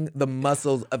squeezing the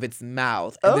muscles of its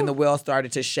mouth, and then the whale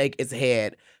started to shake its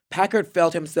head. Packard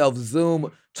felt himself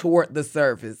zoom toward the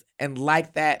surface, and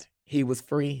like that, he was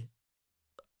free.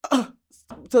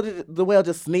 So did the whale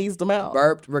just sneezed him out?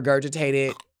 Burped,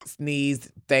 regurgitated,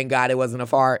 sneezed. Thank God it wasn't a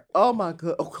fart. Oh my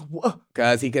God.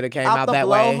 Because he could have came out that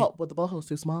way. But the blowhole's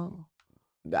too small.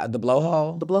 The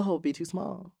blowhole? The blowhole would be too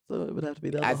small. So it would have to be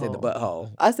the other I said hole. the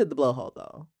butthole. I said the blowhole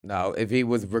though. No, if he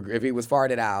was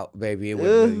farted out, baby, it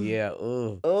would be, yeah.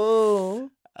 Ugh. Oh.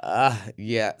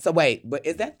 Yeah. So wait, but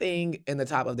is that thing in the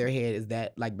top of their head, is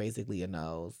that like basically a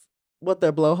nose? What,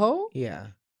 their blowhole? Yeah.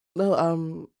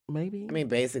 No, maybe. I mean,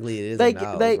 basically it is a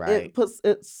nose, right?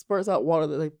 It spurts out water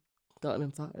that they've gotten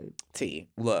inside. T,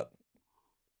 look,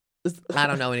 I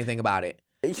don't know anything about it.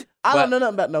 I don't know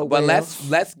nothing about no But whale.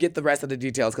 let's get the rest of the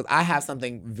details, because I have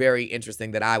something very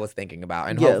interesting that I was thinking about,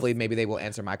 and Yes. hopefully maybe they will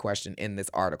answer my question in this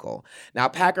article. Now,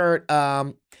 Packard,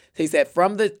 he said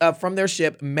from their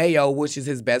ship, Mayo, which is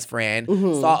his best friend,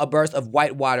 saw a burst of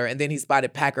white water, and then he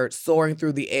spotted Packard soaring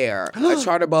through the air. A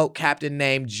charter boat captain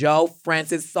named Joe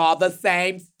Francis saw the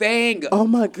same thing. Oh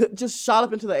my God, just shot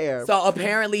up into the air. So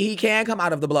apparently he can come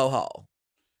out of the blowhole.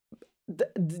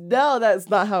 No, that's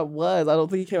not how it was. I don't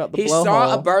think he came out the He blowhole.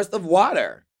 saw a burst of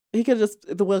water. The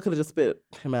whale could have just spit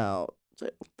him out.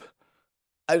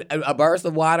 A burst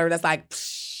of water that's like,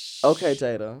 Okay,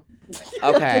 Jada.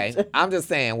 okay, I'm just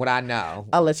saying what I know.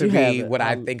 I'll let to you be have it. what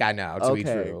I think I know to be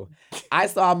okay. true. I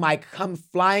saw Mike come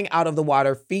flying out of the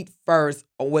water, feet first,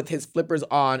 with his flippers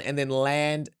on, and then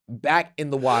land back in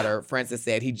the water. Francis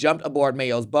said he jumped aboard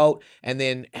Mayo's boat and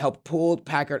then helped pull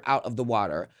Packard out of the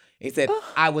water. He said,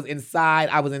 "I was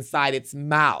inside its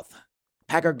mouth."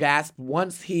 Packard gasped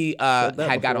once he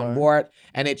had got on board,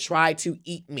 and it tried to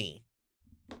eat me.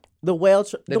 The whale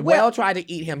tried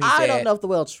to eat him, he I said. don't know if the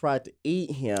whale tried to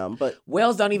eat him, but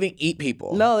Whales don't even eat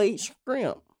people. no, they eat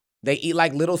shrimp. They eat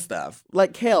like little stuff.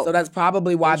 Like kelp. So that's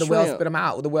probably why And the whale shrimp. spit him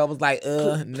out. The whale was like,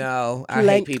 no, I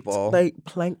hate people. They eat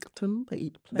plankton.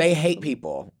 They hate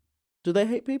people. Do they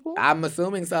hate people? I'm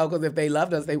assuming so, because if they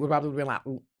loved us, they would probably be like,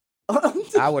 "Ooh."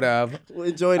 I would have.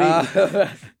 Enjoyed eating.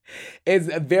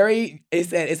 It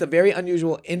said it's a very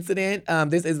unusual incident.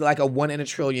 This is like a 1 in a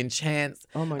trillion chance.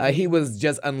 Oh my God. He was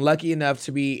just unlucky enough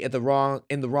to be in the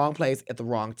wrong place at the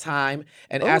wrong time.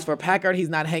 And as for Packard, he's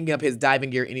not hanging up his diving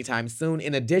gear anytime soon.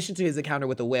 In addition to his encounter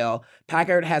with the whale,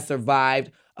 Packard has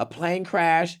survived a plane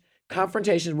crash,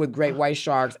 confrontations with great white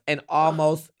sharks, and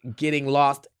almost getting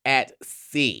lost at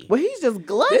sea. Well, he's just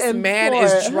glutton. This man for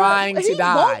is it. trying to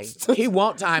die. Wants He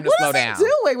wants time to What slow is down. he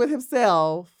doing with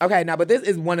himself? Okay, now, but this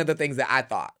is one of the things that I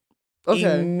thought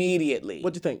Okay. immediately.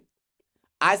 What'd you think?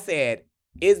 I said,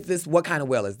 what kind of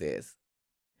whale is this?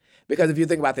 Because if you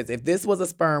think about this, if this was a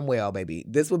sperm whale, baby,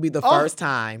 this would be the first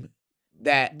time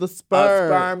that The a sperm.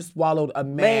 sperm swallowed a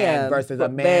man versus a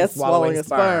but man swallowing a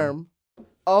sperm.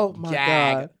 Oh my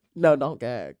Gag. God. No, don't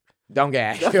gag. Don't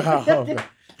gag.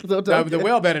 Don't The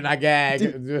whale better not gag.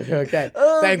 Okay.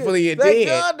 Oh, Thankfully it thank did.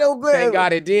 God, don't gag. Thank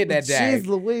God it did that day. Jeez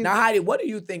Louise. Now, Heidi, what do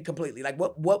you think completely? Like,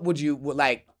 what would you,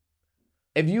 like,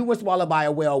 if you were swallowed by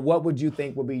a whale, what would you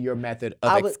think would be your method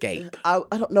of escape? I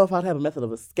don't know if I'd have a method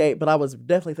of escape, but I was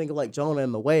definitely thinking like Jonah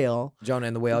and the whale. Jonah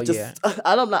and the whale, yeah.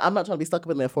 I'm not trying to be stuck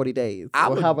up in there 40 days. I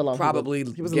or would however long probably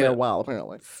he was in get there a- a while,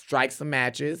 apparently. Strike some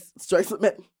matches.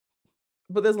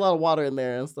 But there's a lot of water in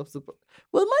there and stuff.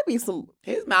 Well, it might be some.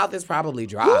 His mouth is probably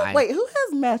dry. Who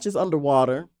has matches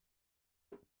underwater?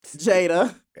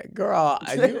 Jada. Girl,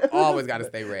 you always got to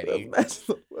stay ready.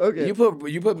 Okay.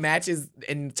 You put matches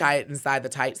inside the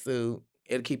tight suit.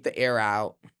 It'll keep the air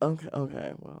out.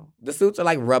 Okay. Well, The suits are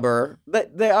like rubber.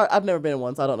 they are. I've never been in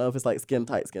one, so I don't know if it's like skin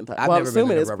tight. I've Well, I'm never been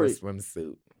assuming in a it's rubber pretty.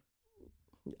 swimsuit.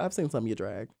 I've seen some you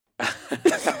drag.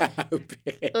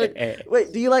 Okay.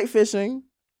 Wait, do you like fishing?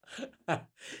 No,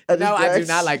 I do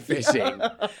not like fishing.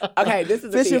 Okay, this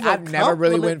is the Fishing thing. for I've never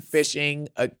really went compliments. fishing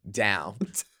down.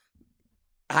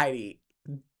 Heidi.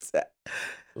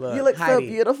 You look so Heidi,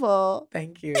 beautiful.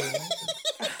 Thank you.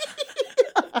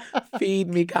 Feed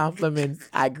me compliments.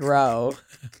 I grow.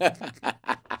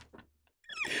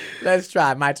 Let's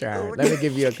try. My turn. Let me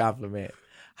give you a compliment.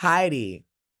 Heidi,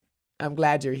 I'm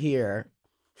glad you're here.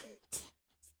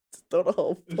 Just throw the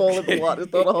whole bowl in the water.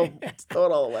 Just throw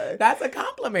it all away. That's a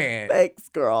compliment. Thanks,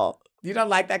 girl. You don't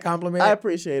like that compliment? I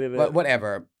appreciated it. But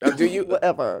whatever. Do you?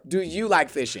 Whatever. Do you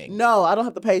like fishing? No, I don't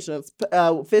have the patience.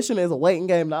 Fishing is a waiting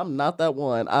game, and I'm not that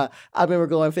one. I remember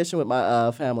going fishing with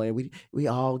my family. We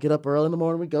all get up early in the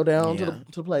morning. We go down to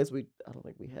the place. I don't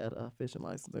think we had a fishing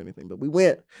license or anything, but we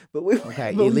went.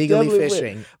 Okay, illegally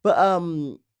fishing. Went. But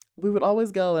we would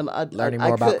always go, and learning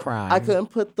more about crime. I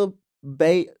couldn't put the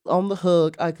bait on the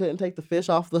hook. I couldn't take the fish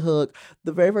off the hook.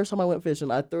 The very first time I went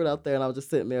fishing, I threw it out there, and I was just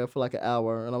sitting there for like an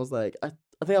hour, and I was like, I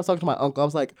think I was talking to my uncle. I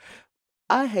was like,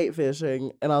 I hate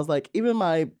fishing, and I was like, even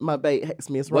my bait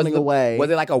hates me. It's running away. Was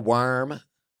it like a worm?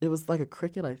 It was like a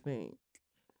cricket, I think.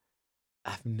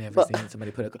 I've never seen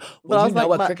somebody put a. Well, you know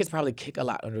what? Crickets probably kick a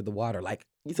lot under the water. Like,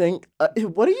 you think?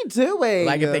 What are you doing?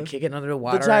 Like if they kick it under the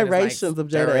water, the gyrations of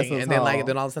Jada Essence and then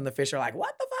then all of a sudden the fish are like,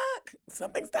 "What the fuck?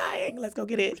 Something's dying. Let's go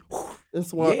get it." And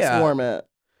swarm it.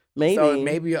 Maybe. So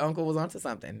maybe your uncle was onto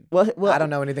something. Well, I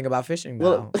don't know anything about fishing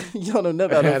though. Well, you don't know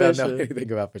nothing about fishing. I don't know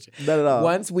anything about fishing. Not at all.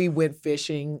 Once we went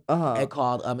fishing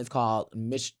it's called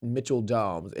Mitchell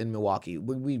Domes in Milwaukee.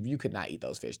 You could not eat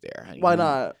those fish there. Honey. Why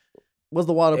not? Was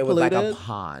the water polluted? It was like a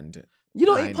pond. You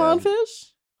don't eat pond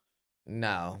fish?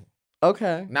 No.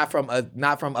 Okay. Not from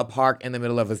a park in the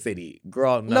middle of a city.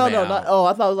 Girl, no. Not,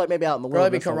 I thought it was like maybe out in the world.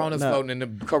 Girl, be Coronas floating in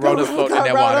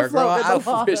that water. Girl,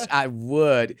 I wish I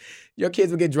would. Your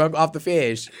kids would get drunk off the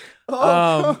fish.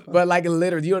 But like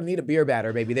literally, you don't need a beer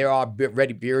batter, baby. They're all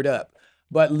ready, beard up.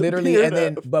 But literally,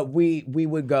 we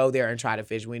would go there and try to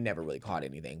fish. We never really caught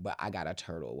anything. But I got a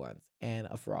turtle once and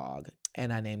a frog.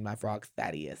 And I named my frog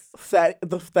Thaddeus.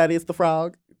 Thaddeus the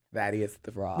frog? Thaddeus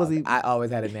the frog. I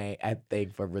always had a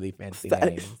thing for really fancy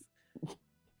names.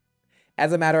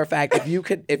 As a matter of fact, if you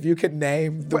could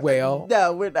name the whale.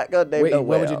 No, we're not gonna name no whale.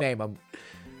 What would you name him?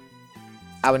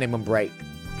 I would name him Break.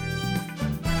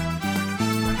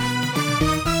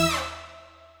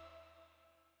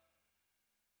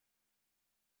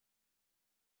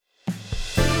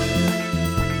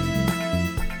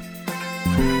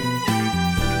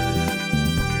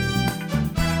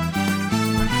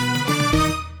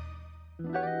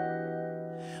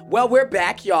 Well, we're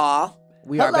back, y'all.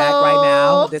 We are back right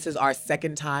now. This is our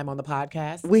second time on the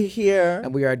podcast. We're here.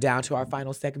 And we are down to our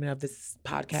final segment of this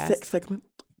podcast. Segment.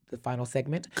 The final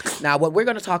segment. Now, what we're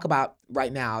going to talk about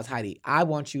right now is, Heidi, I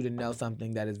want you to know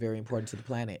something that is very important to the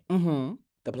planet. Mm-hmm.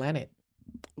 The planet.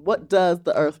 What does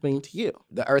the earth mean to you?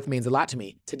 The earth means a lot to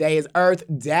me. Today is Earth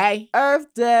Day. Earth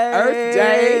Day. Earth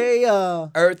Day.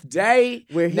 Earth Day.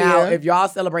 We're here. Now, if y'all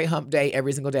celebrate Hump Day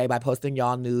every single day by posting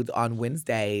y'all nudes on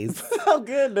Wednesdays oh,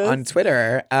 goodness. on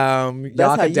Twitter,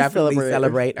 y'all can definitely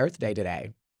celebrate Earth Day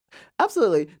today.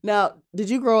 Absolutely. Now, did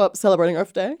you grow up celebrating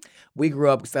Earth Day? We grew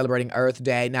up celebrating Earth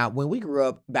Day. Now, when we grew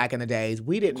up back in the days,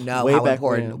 we didn't know how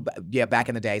important. Yeah, back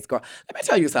in the days. Girl, let me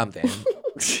tell you something.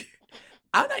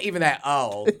 I'm not even that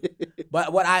old.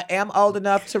 But what I am old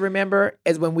enough to remember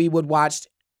is when we would watch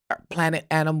planet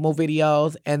animal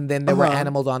videos and then there were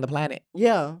animals on the planet.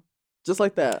 Yeah, just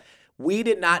like that. We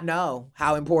did not know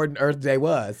how important Earth Day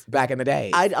was back in the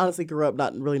day. I honestly grew up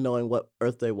not really knowing what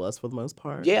Earth Day was for the most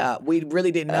part. Yeah, we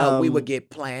really didn't know. We would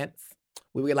get plants.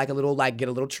 We would get a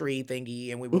little tree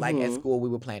thingy, and we would at school, we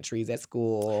would plant trees at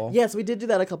school. Yes, we did do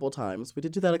that a couple times.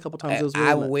 It was really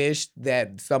I wish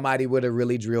that somebody would have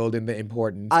really drilled in the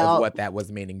importance of what that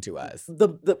was meaning to us.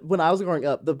 When I was growing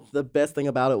up, the best thing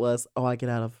about it was, I get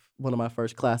out of one of my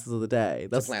first classes of the day.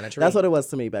 To plant a tree. That's what it was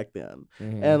to me back then.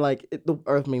 Mm-hmm. And the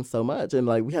earth means so much, and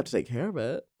we have to take care of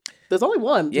it. There's only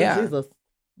one, Jesus,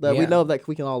 that we know that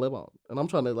we can all live on, and I'm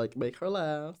trying to make her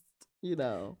last. You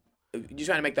know. You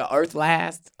trying to make the earth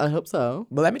last? I hope so.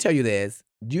 But let me tell you this.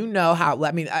 You know how,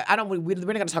 I mean, I don't, we're not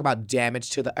going to talk about damage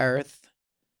to the earth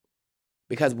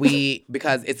because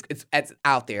it's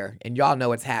out there and y'all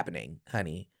know it's happening,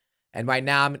 honey. And right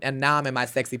now, I'm in my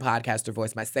sexy podcaster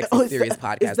voice, my sexy serious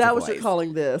podcaster voice. Is that what you're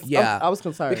calling this? Yeah. I was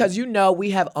concerned. Because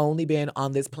we have only been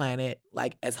on this planet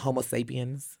as homo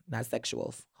sapiens, not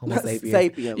sexuals. Homo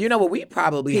sapiens. You know what? We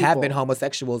probably have been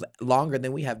homosexuals longer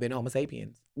than we have been homo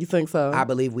sapiens. You think so? I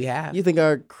believe we have. You think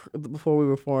before we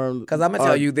were formed? Because I'm going to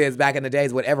tell you this, back in the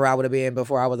days, whatever I would have been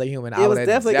before I was a human, I would have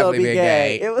definitely been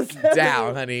gay. It was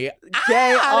down, honey.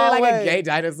 Gay always. Like a gay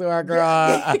dinosaur, girl.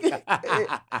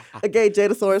 A gay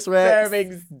Jadasaurus Rex.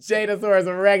 Serving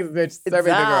Jadasaurus Rex, bitch.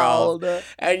 Serving the girl.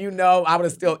 And I would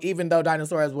have still, even though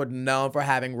dinosaurs were known for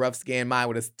having rough skin, mine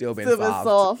would have still been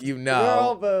soft. You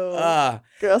know. Girl, boo.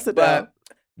 Girl, sit down.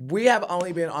 We have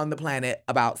only been on the planet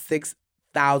about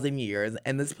 6,000 years,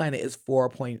 and this planet is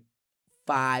 4.5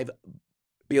 1.5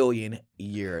 billion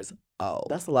years old.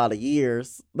 That's a lot of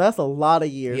years. That's a lot of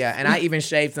years. Yeah, and I even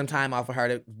shaved some time off of her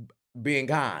to being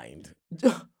kind.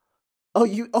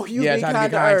 You Yeah, be trying to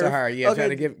be kind to her. Yeah,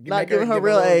 trying to not giving her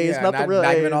real age, not the real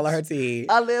not age. giving all of her tea.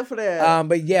 I live for that.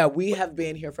 But yeah, we have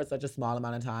been here for such a small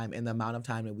amount of time, and the amount of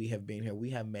time that we have been here,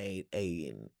 we have made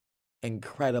an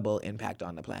incredible impact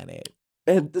on the planet.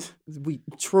 And we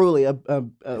truly, It's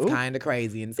kind of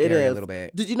crazy and It scary a is. little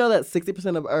bit. Did you know that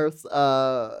 60% of Earth's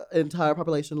entire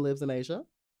population lives in Asia?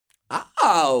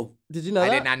 Oh, Did you know I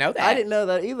that? did not know that. I didn't know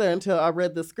that either until I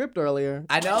read the script earlier.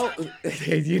 I know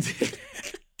you did.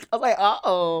 I was like,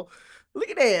 look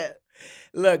at that.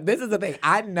 Look, this is the thing.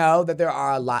 I know that there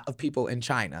are a lot of people in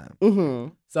China.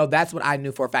 Mm-hmm. So that's what I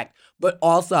knew for a fact. But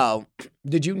also,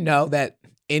 did you know that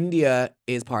India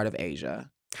is part of Asia?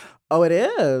 Oh, it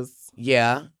is.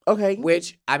 Yeah. Okay.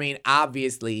 Which, I mean,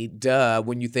 obviously, duh,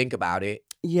 when you think about it,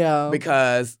 Yeah.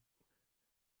 because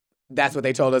that's what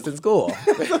they told us in school.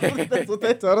 That's what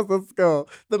they told us in school.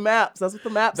 The maps. That's what the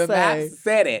maps The say. maps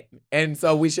said it. And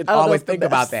so we should I don't know always if the think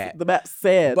about maps- that. The map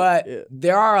said. But it.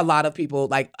 there are a lot of people,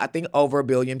 like I think over 1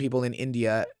 billion people in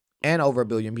India and over 1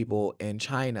 billion people in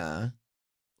China.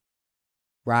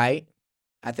 Right?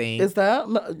 I think. Is that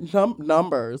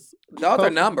numbers? Those are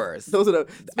numbers. Those are the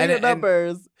speaking of and-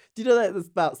 numbers. Do you know that it's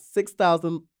about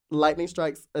 6,000 lightning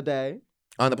strikes a day?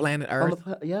 On the planet Earth?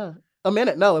 Yeah. A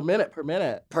minute. No, a minute per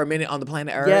minute. Per minute on the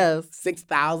planet Earth? Yes.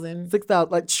 6,000?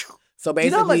 6,000. Like, So you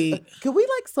know, basically, like, could we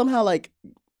like somehow like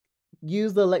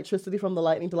use the electricity from the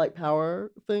lightning to like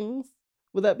power things?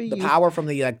 Would that be the used? power from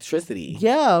the electricity.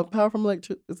 Yeah, power from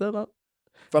electricity. Is that not?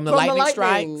 From the From lightning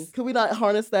strikes. Could we not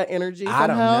harness that energy I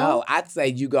don't somehow? know. I'd say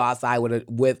you go outside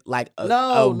with like a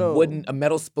No.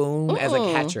 metal spoon as a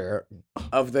catcher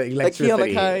of the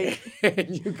electricity. kite.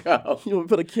 And you go. You would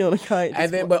put a key on a kite.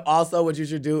 And then, but also what you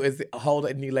should do is hold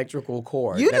an electrical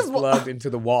cord You that's just wa- plugged into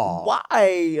the wall.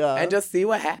 Why? And just see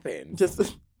what happens.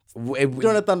 just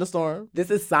during a thunderstorm.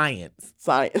 This is science.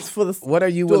 Science for the What are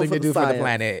you Do it willing for to the do for the science.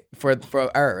 planet,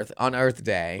 for Earth, on Earth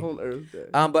Day? on Earth Day.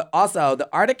 But also, the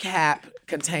Arctic cap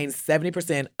contains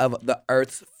 70% of the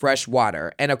Earth's fresh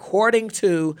water. And according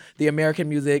to the American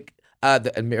Music,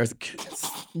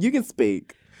 You can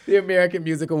speak. the American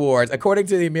Music Awards, according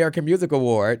to the American Music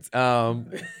Awards,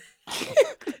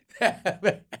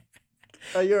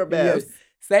 Oh, you're a mess.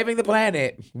 Saving the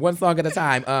planet, one song at a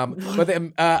time. But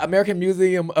the American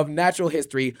Museum of Natural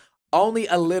History, only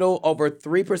a little over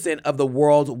 3% of the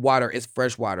world's water is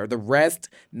fresh water. The rest,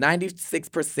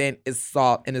 96%, is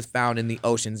salt and is found in the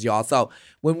oceans, y'all. So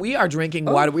when we are drinking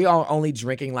water, we are only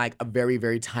drinking like a very,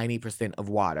 very tiny percent of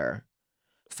water.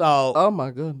 So Oh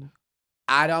my goodness.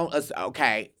 I don't,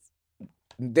 okay.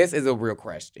 This is a real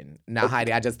question. Now,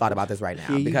 Heidi, I just thought about this right now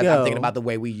Here you because I'm thinking go. about the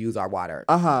way we use our water.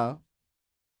 Uh-huh.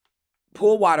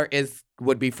 Pool water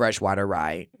would be fresh water,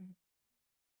 right?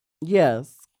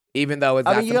 Yes. Even though it's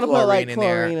I got mean, you're some gonna put chlorine like in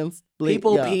there. chlorine and bleach.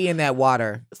 People yeah. pee in that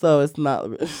water, So it's not.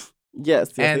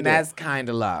 Yes. they and do. that's kind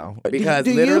of low Do- because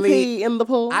do literally, you pee in the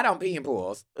pool? I don't pee in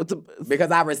pools It's a-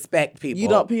 because I respect people. You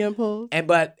don't pee in pools? and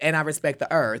I respect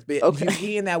the earth. But Okay. you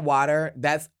pee in that water.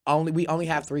 We only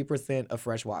have 3% of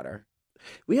fresh water.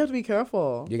 We have to be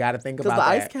careful. You got to think Because about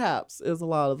the that. ice caps is a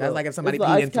lot of That's the- like if somebody is the peed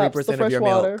ice in caps 3% the of your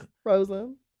fresh water milk.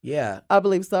 frozen. Yeah. I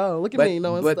believe so. Look at me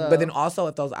knowing stuff. But then also,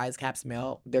 if those ice caps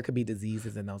melt, there could be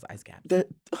diseases in those ice caps.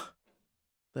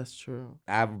 That's true.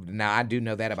 Now I do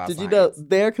know that about Did science. you know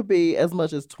there could be as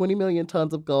much as 20 million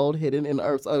tons of gold hidden in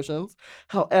Earth's oceans?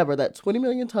 However, that 20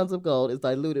 million tons of gold is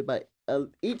diluted by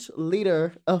each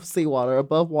liter of seawater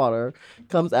above water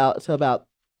comes out to about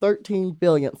 13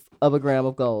 billionths of a gram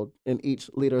of gold in each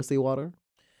liter of seawater.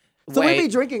 So we be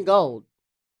Wait. drinking gold.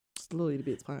 Just a little itty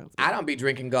bit pounds. I don't be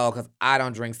drinking gold because I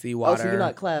don't drink Oh, seawater. so you're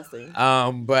not classy.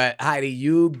 But Heidi,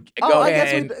 you Oh, go I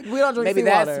ahead. guess we don't drink Maybe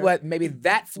seawater. maybe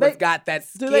that's what's They- got that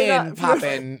do they skin not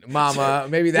popping, mama.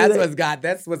 Maybe that's they-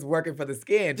 that's what's working for the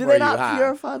skin. Do for they you, not huh?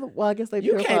 purify the? Well, I guess they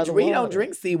You purify can't. the We water. don't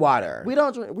drink seawater. We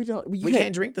don't drink. We don't. We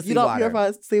can't drink the You don't seawater.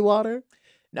 purify seawater.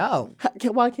 No,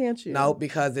 Why can't you? no,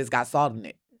 because it's got salt in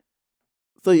it,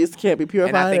 So it can't be purified.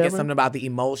 and I think it's ever? something about the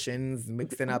emotions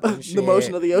mixing up and shit. The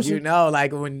motion of the ocean. You know,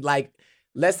 like when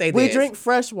let's say We this. drink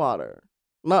fresh water,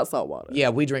 not salt water. Yeah,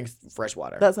 we drink fresh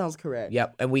water. That sounds correct.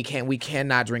 Yep, and we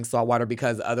cannot drink salt water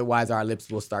because otherwise our lips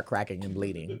will start cracking and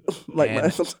bleeding. Like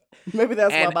And- maybe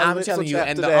that's And why my I'm lips telling are you, chapped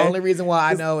and today. the only reason why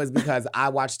I know is because I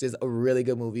watched a really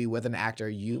good movie with an actor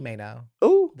you may know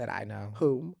Ooh, that I know,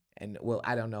 whom? and well,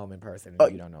 I don't know him in person. Oh,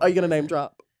 You don't know. Are him you gonna in name person.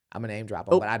 drop? I'm gonna name drop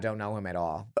him, Oh. but I don't know him at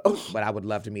all. Oh, But I would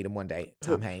love to meet him one day.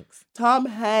 Tom Hanks, Tom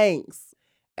Hanks.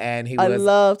 and he I was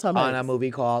love Tom on Hanks. a movie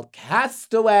called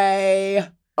Castaway.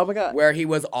 Oh my God. Where he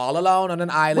was all alone on an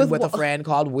island with a friend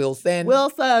called Wilson.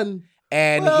 Wilson.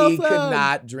 And he could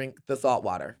not drink the salt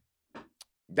water.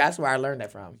 That's where I learned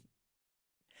that from.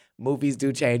 Movies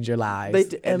do change your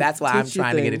lives. And that's why I'm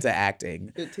trying to get into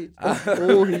acting.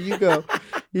 Oh, here you go.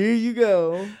 Here you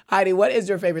go. Heidi, what is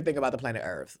your favorite thing about the planet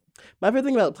Earth? My favorite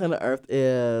thing about the planet Earth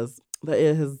is that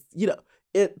it has,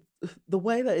 the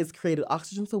way that it's created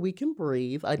oxygen so we can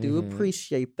breathe. I do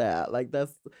appreciate that. Like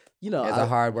that's, as a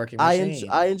hardworking machine.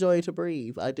 I enjoy to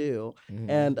breathe. I do.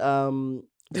 And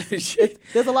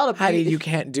there's a lot of Heidi, you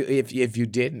can't do if you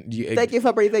didn't. Thank you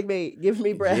for breathing me. Give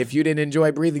me breath. If you didn't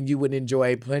enjoy breathing, you wouldn't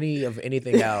enjoy plenty of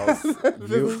anything else.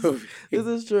 This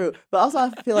is true. But also I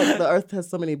feel like the Earth has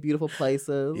so many beautiful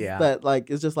places that like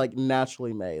it's just like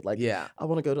naturally made. Like I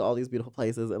want to go to all these beautiful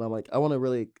places and I'm like, I want to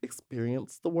really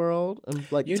experience the world and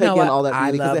like take in all that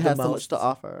beauty because it has so much to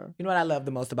offer. You know what I love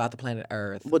the most about the planet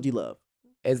Earth? What do you love?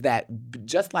 Is that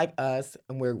just like us,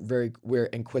 and we're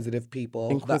inquisitive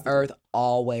people. The Earth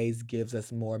always gives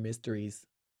us more mysteries.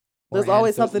 There's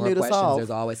always something new to solve. There's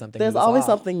always something. There's always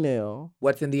something new.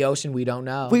 What's in the ocean we don't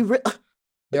know.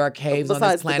 There are caves on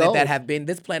this planet that have been.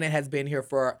 This planet has been here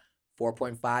for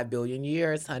 4.5 billion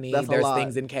years, honey. There's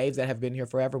things in caves that have been here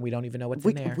forever. We don't even know what's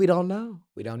in there. We don't know.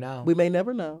 We don't know. We may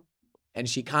never know. And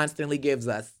she constantly gives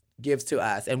to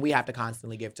us, and we have to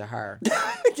constantly give to her.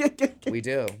 We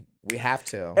do. We have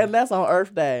to. And that's on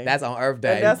Earth Day. That's on Earth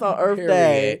Day. And that's on Earth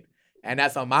Day. And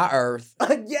that's on my Earth.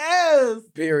 Yes.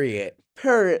 Period.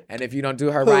 And if you don't do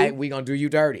her right, we gonna do you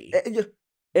dirty.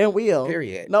 And we'll.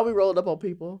 Period. No, we rolled up on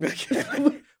people.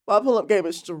 My pull-up game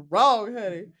is strong,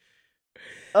 honey.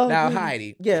 Oh, now,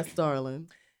 Heidi. Yes, darling.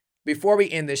 Before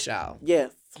we end this show.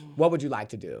 Yes. What would you like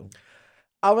to do?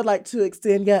 I would like to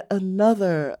extend yet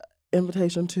another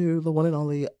invitation to the one and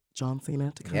only John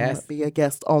Cena to come be a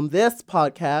guest on this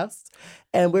podcast.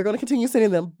 And we're going to continue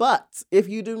sending them. But if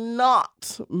you do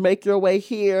not make your way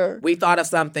here. We thought of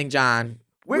something, John.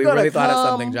 We really thought of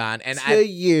something, John. And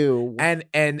you.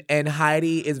 And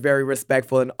Heidi is very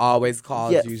respectful and always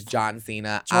calls you John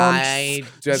Cena. In my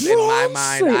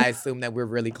mind, I assume that we're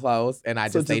really close. And I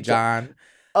just say John.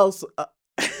 Am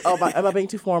I being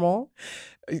too formal?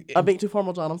 I'm being too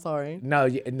formal, John. I'm sorry. No,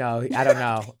 I don't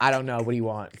know. I don't know what he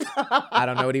wants. I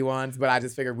don't know what he wants, but I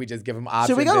just figured we just give him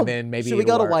options and then maybe should we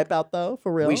go to Wipeout though?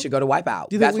 For real? We should go to Wipeout.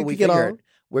 That's what we figured.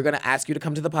 We're gonna ask you to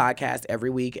come to the podcast every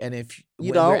week, and if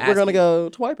you don't, we're gonna go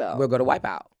to Wipeout. We'll go to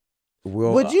Wipeout.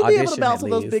 Would you be able to bounce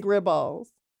with those big red balls?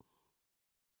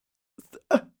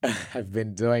 I've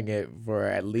been doing it for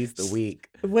at least a week.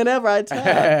 Whenever I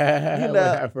tap,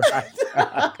 Whenever I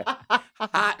tap.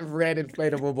 Hot red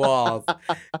inflatable balls.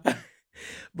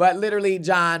 But literally,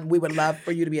 John, we would love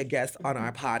for you to be a guest on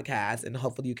our podcast, and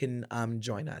hopefully you can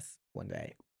join us one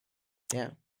day. Yeah.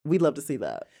 We'd love to see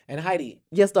that. And Heidi.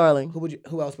 Yes, darling.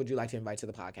 Who else would you like to invite to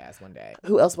the podcast one day?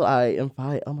 Who else would I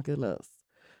invite? Oh my goodness.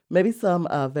 Maybe some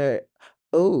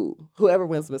whoever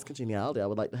wins Miss Congeniality, I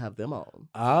would like to have them on.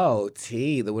 Oh,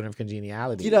 T, the winner of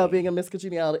Congeniality. Being a Miss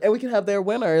Congeniality. And we can have their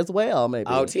winner as well, maybe.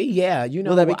 Oh, T, yeah. You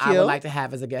know who I would like to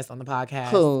have as a guest on the podcast?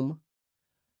 Whom?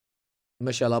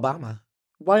 Michelle Obama.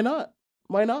 Why not?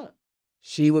 Why not?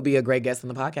 She would be a great guest on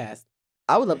the podcast.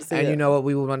 I would love to see And you know what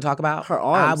we would want to talk about? Her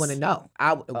arms. I want to know.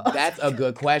 That's a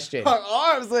good question. Her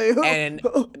arms. And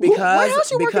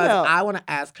because I want to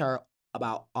ask her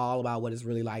about what it's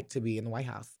really like to be in the White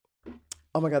House.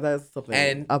 Oh my God, that's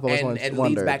something I've always wanted to wonder.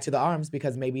 And leads back to the arms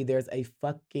because maybe there's a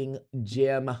fucking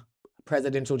gym,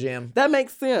 presidential gym. That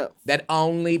makes sense. That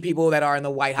only people that are in the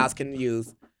White House can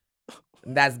use.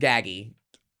 That's gaggy.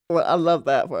 Well, I love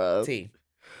that for us. T.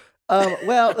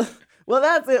 Well,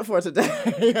 that's it for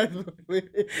today.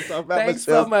 Thanks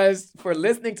so much for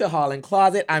listening to Hall and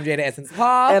Closet. I'm Jada Essence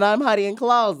Hall. And I'm Heidi in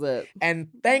Closet. And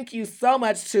thank you so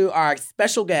much to our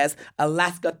special guest,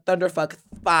 Alaska Thunderfuck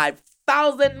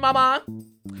 5000, mama.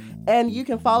 And you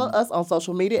can follow us on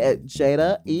social media at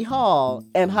Jada E. Hall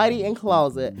and Heidi in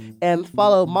Closet. And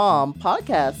follow Mom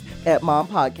Podcast at Mom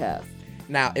Podcast.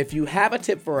 Now, if you have a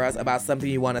tip for us about something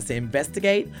you want us to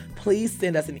investigate, please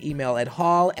send us an email at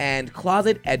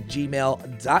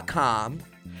hallandcloset@gmail.com.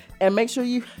 And make sure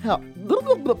you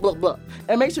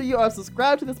are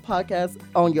subscribed to this podcast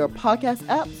on your podcast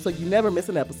app so you never miss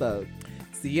an episode.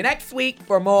 See you next week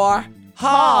for more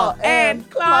Hall and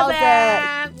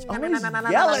Closet. Always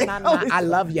yelling. I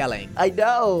love yelling. I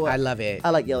know. I love it. I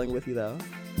like yelling with you though.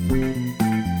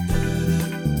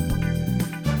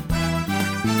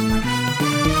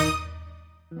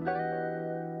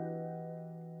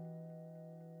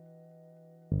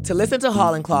 To listen to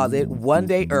Hall and Closet one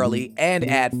day early and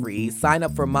ad-free, sign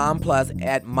up for Mom Plus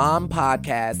at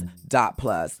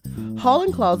mompodcast.plus. Hall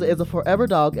and Closet is a Forever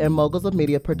Dog and Moguls of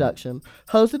Media production,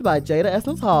 hosted by Jada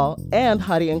Essence Hall and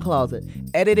Heidi in Closet.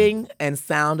 Editing and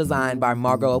sound design by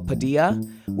Margot Padilla,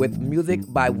 with music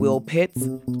by Will Pitts.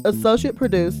 Associate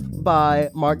produced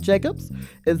by Mark Jacobs.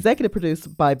 Executive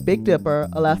produced by Big Dipper,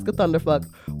 Alaska Thunderfuck,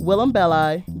 Willem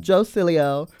Belli, Joe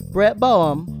Cilio, Brett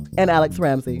Boehm, and Alex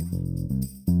Ramsey.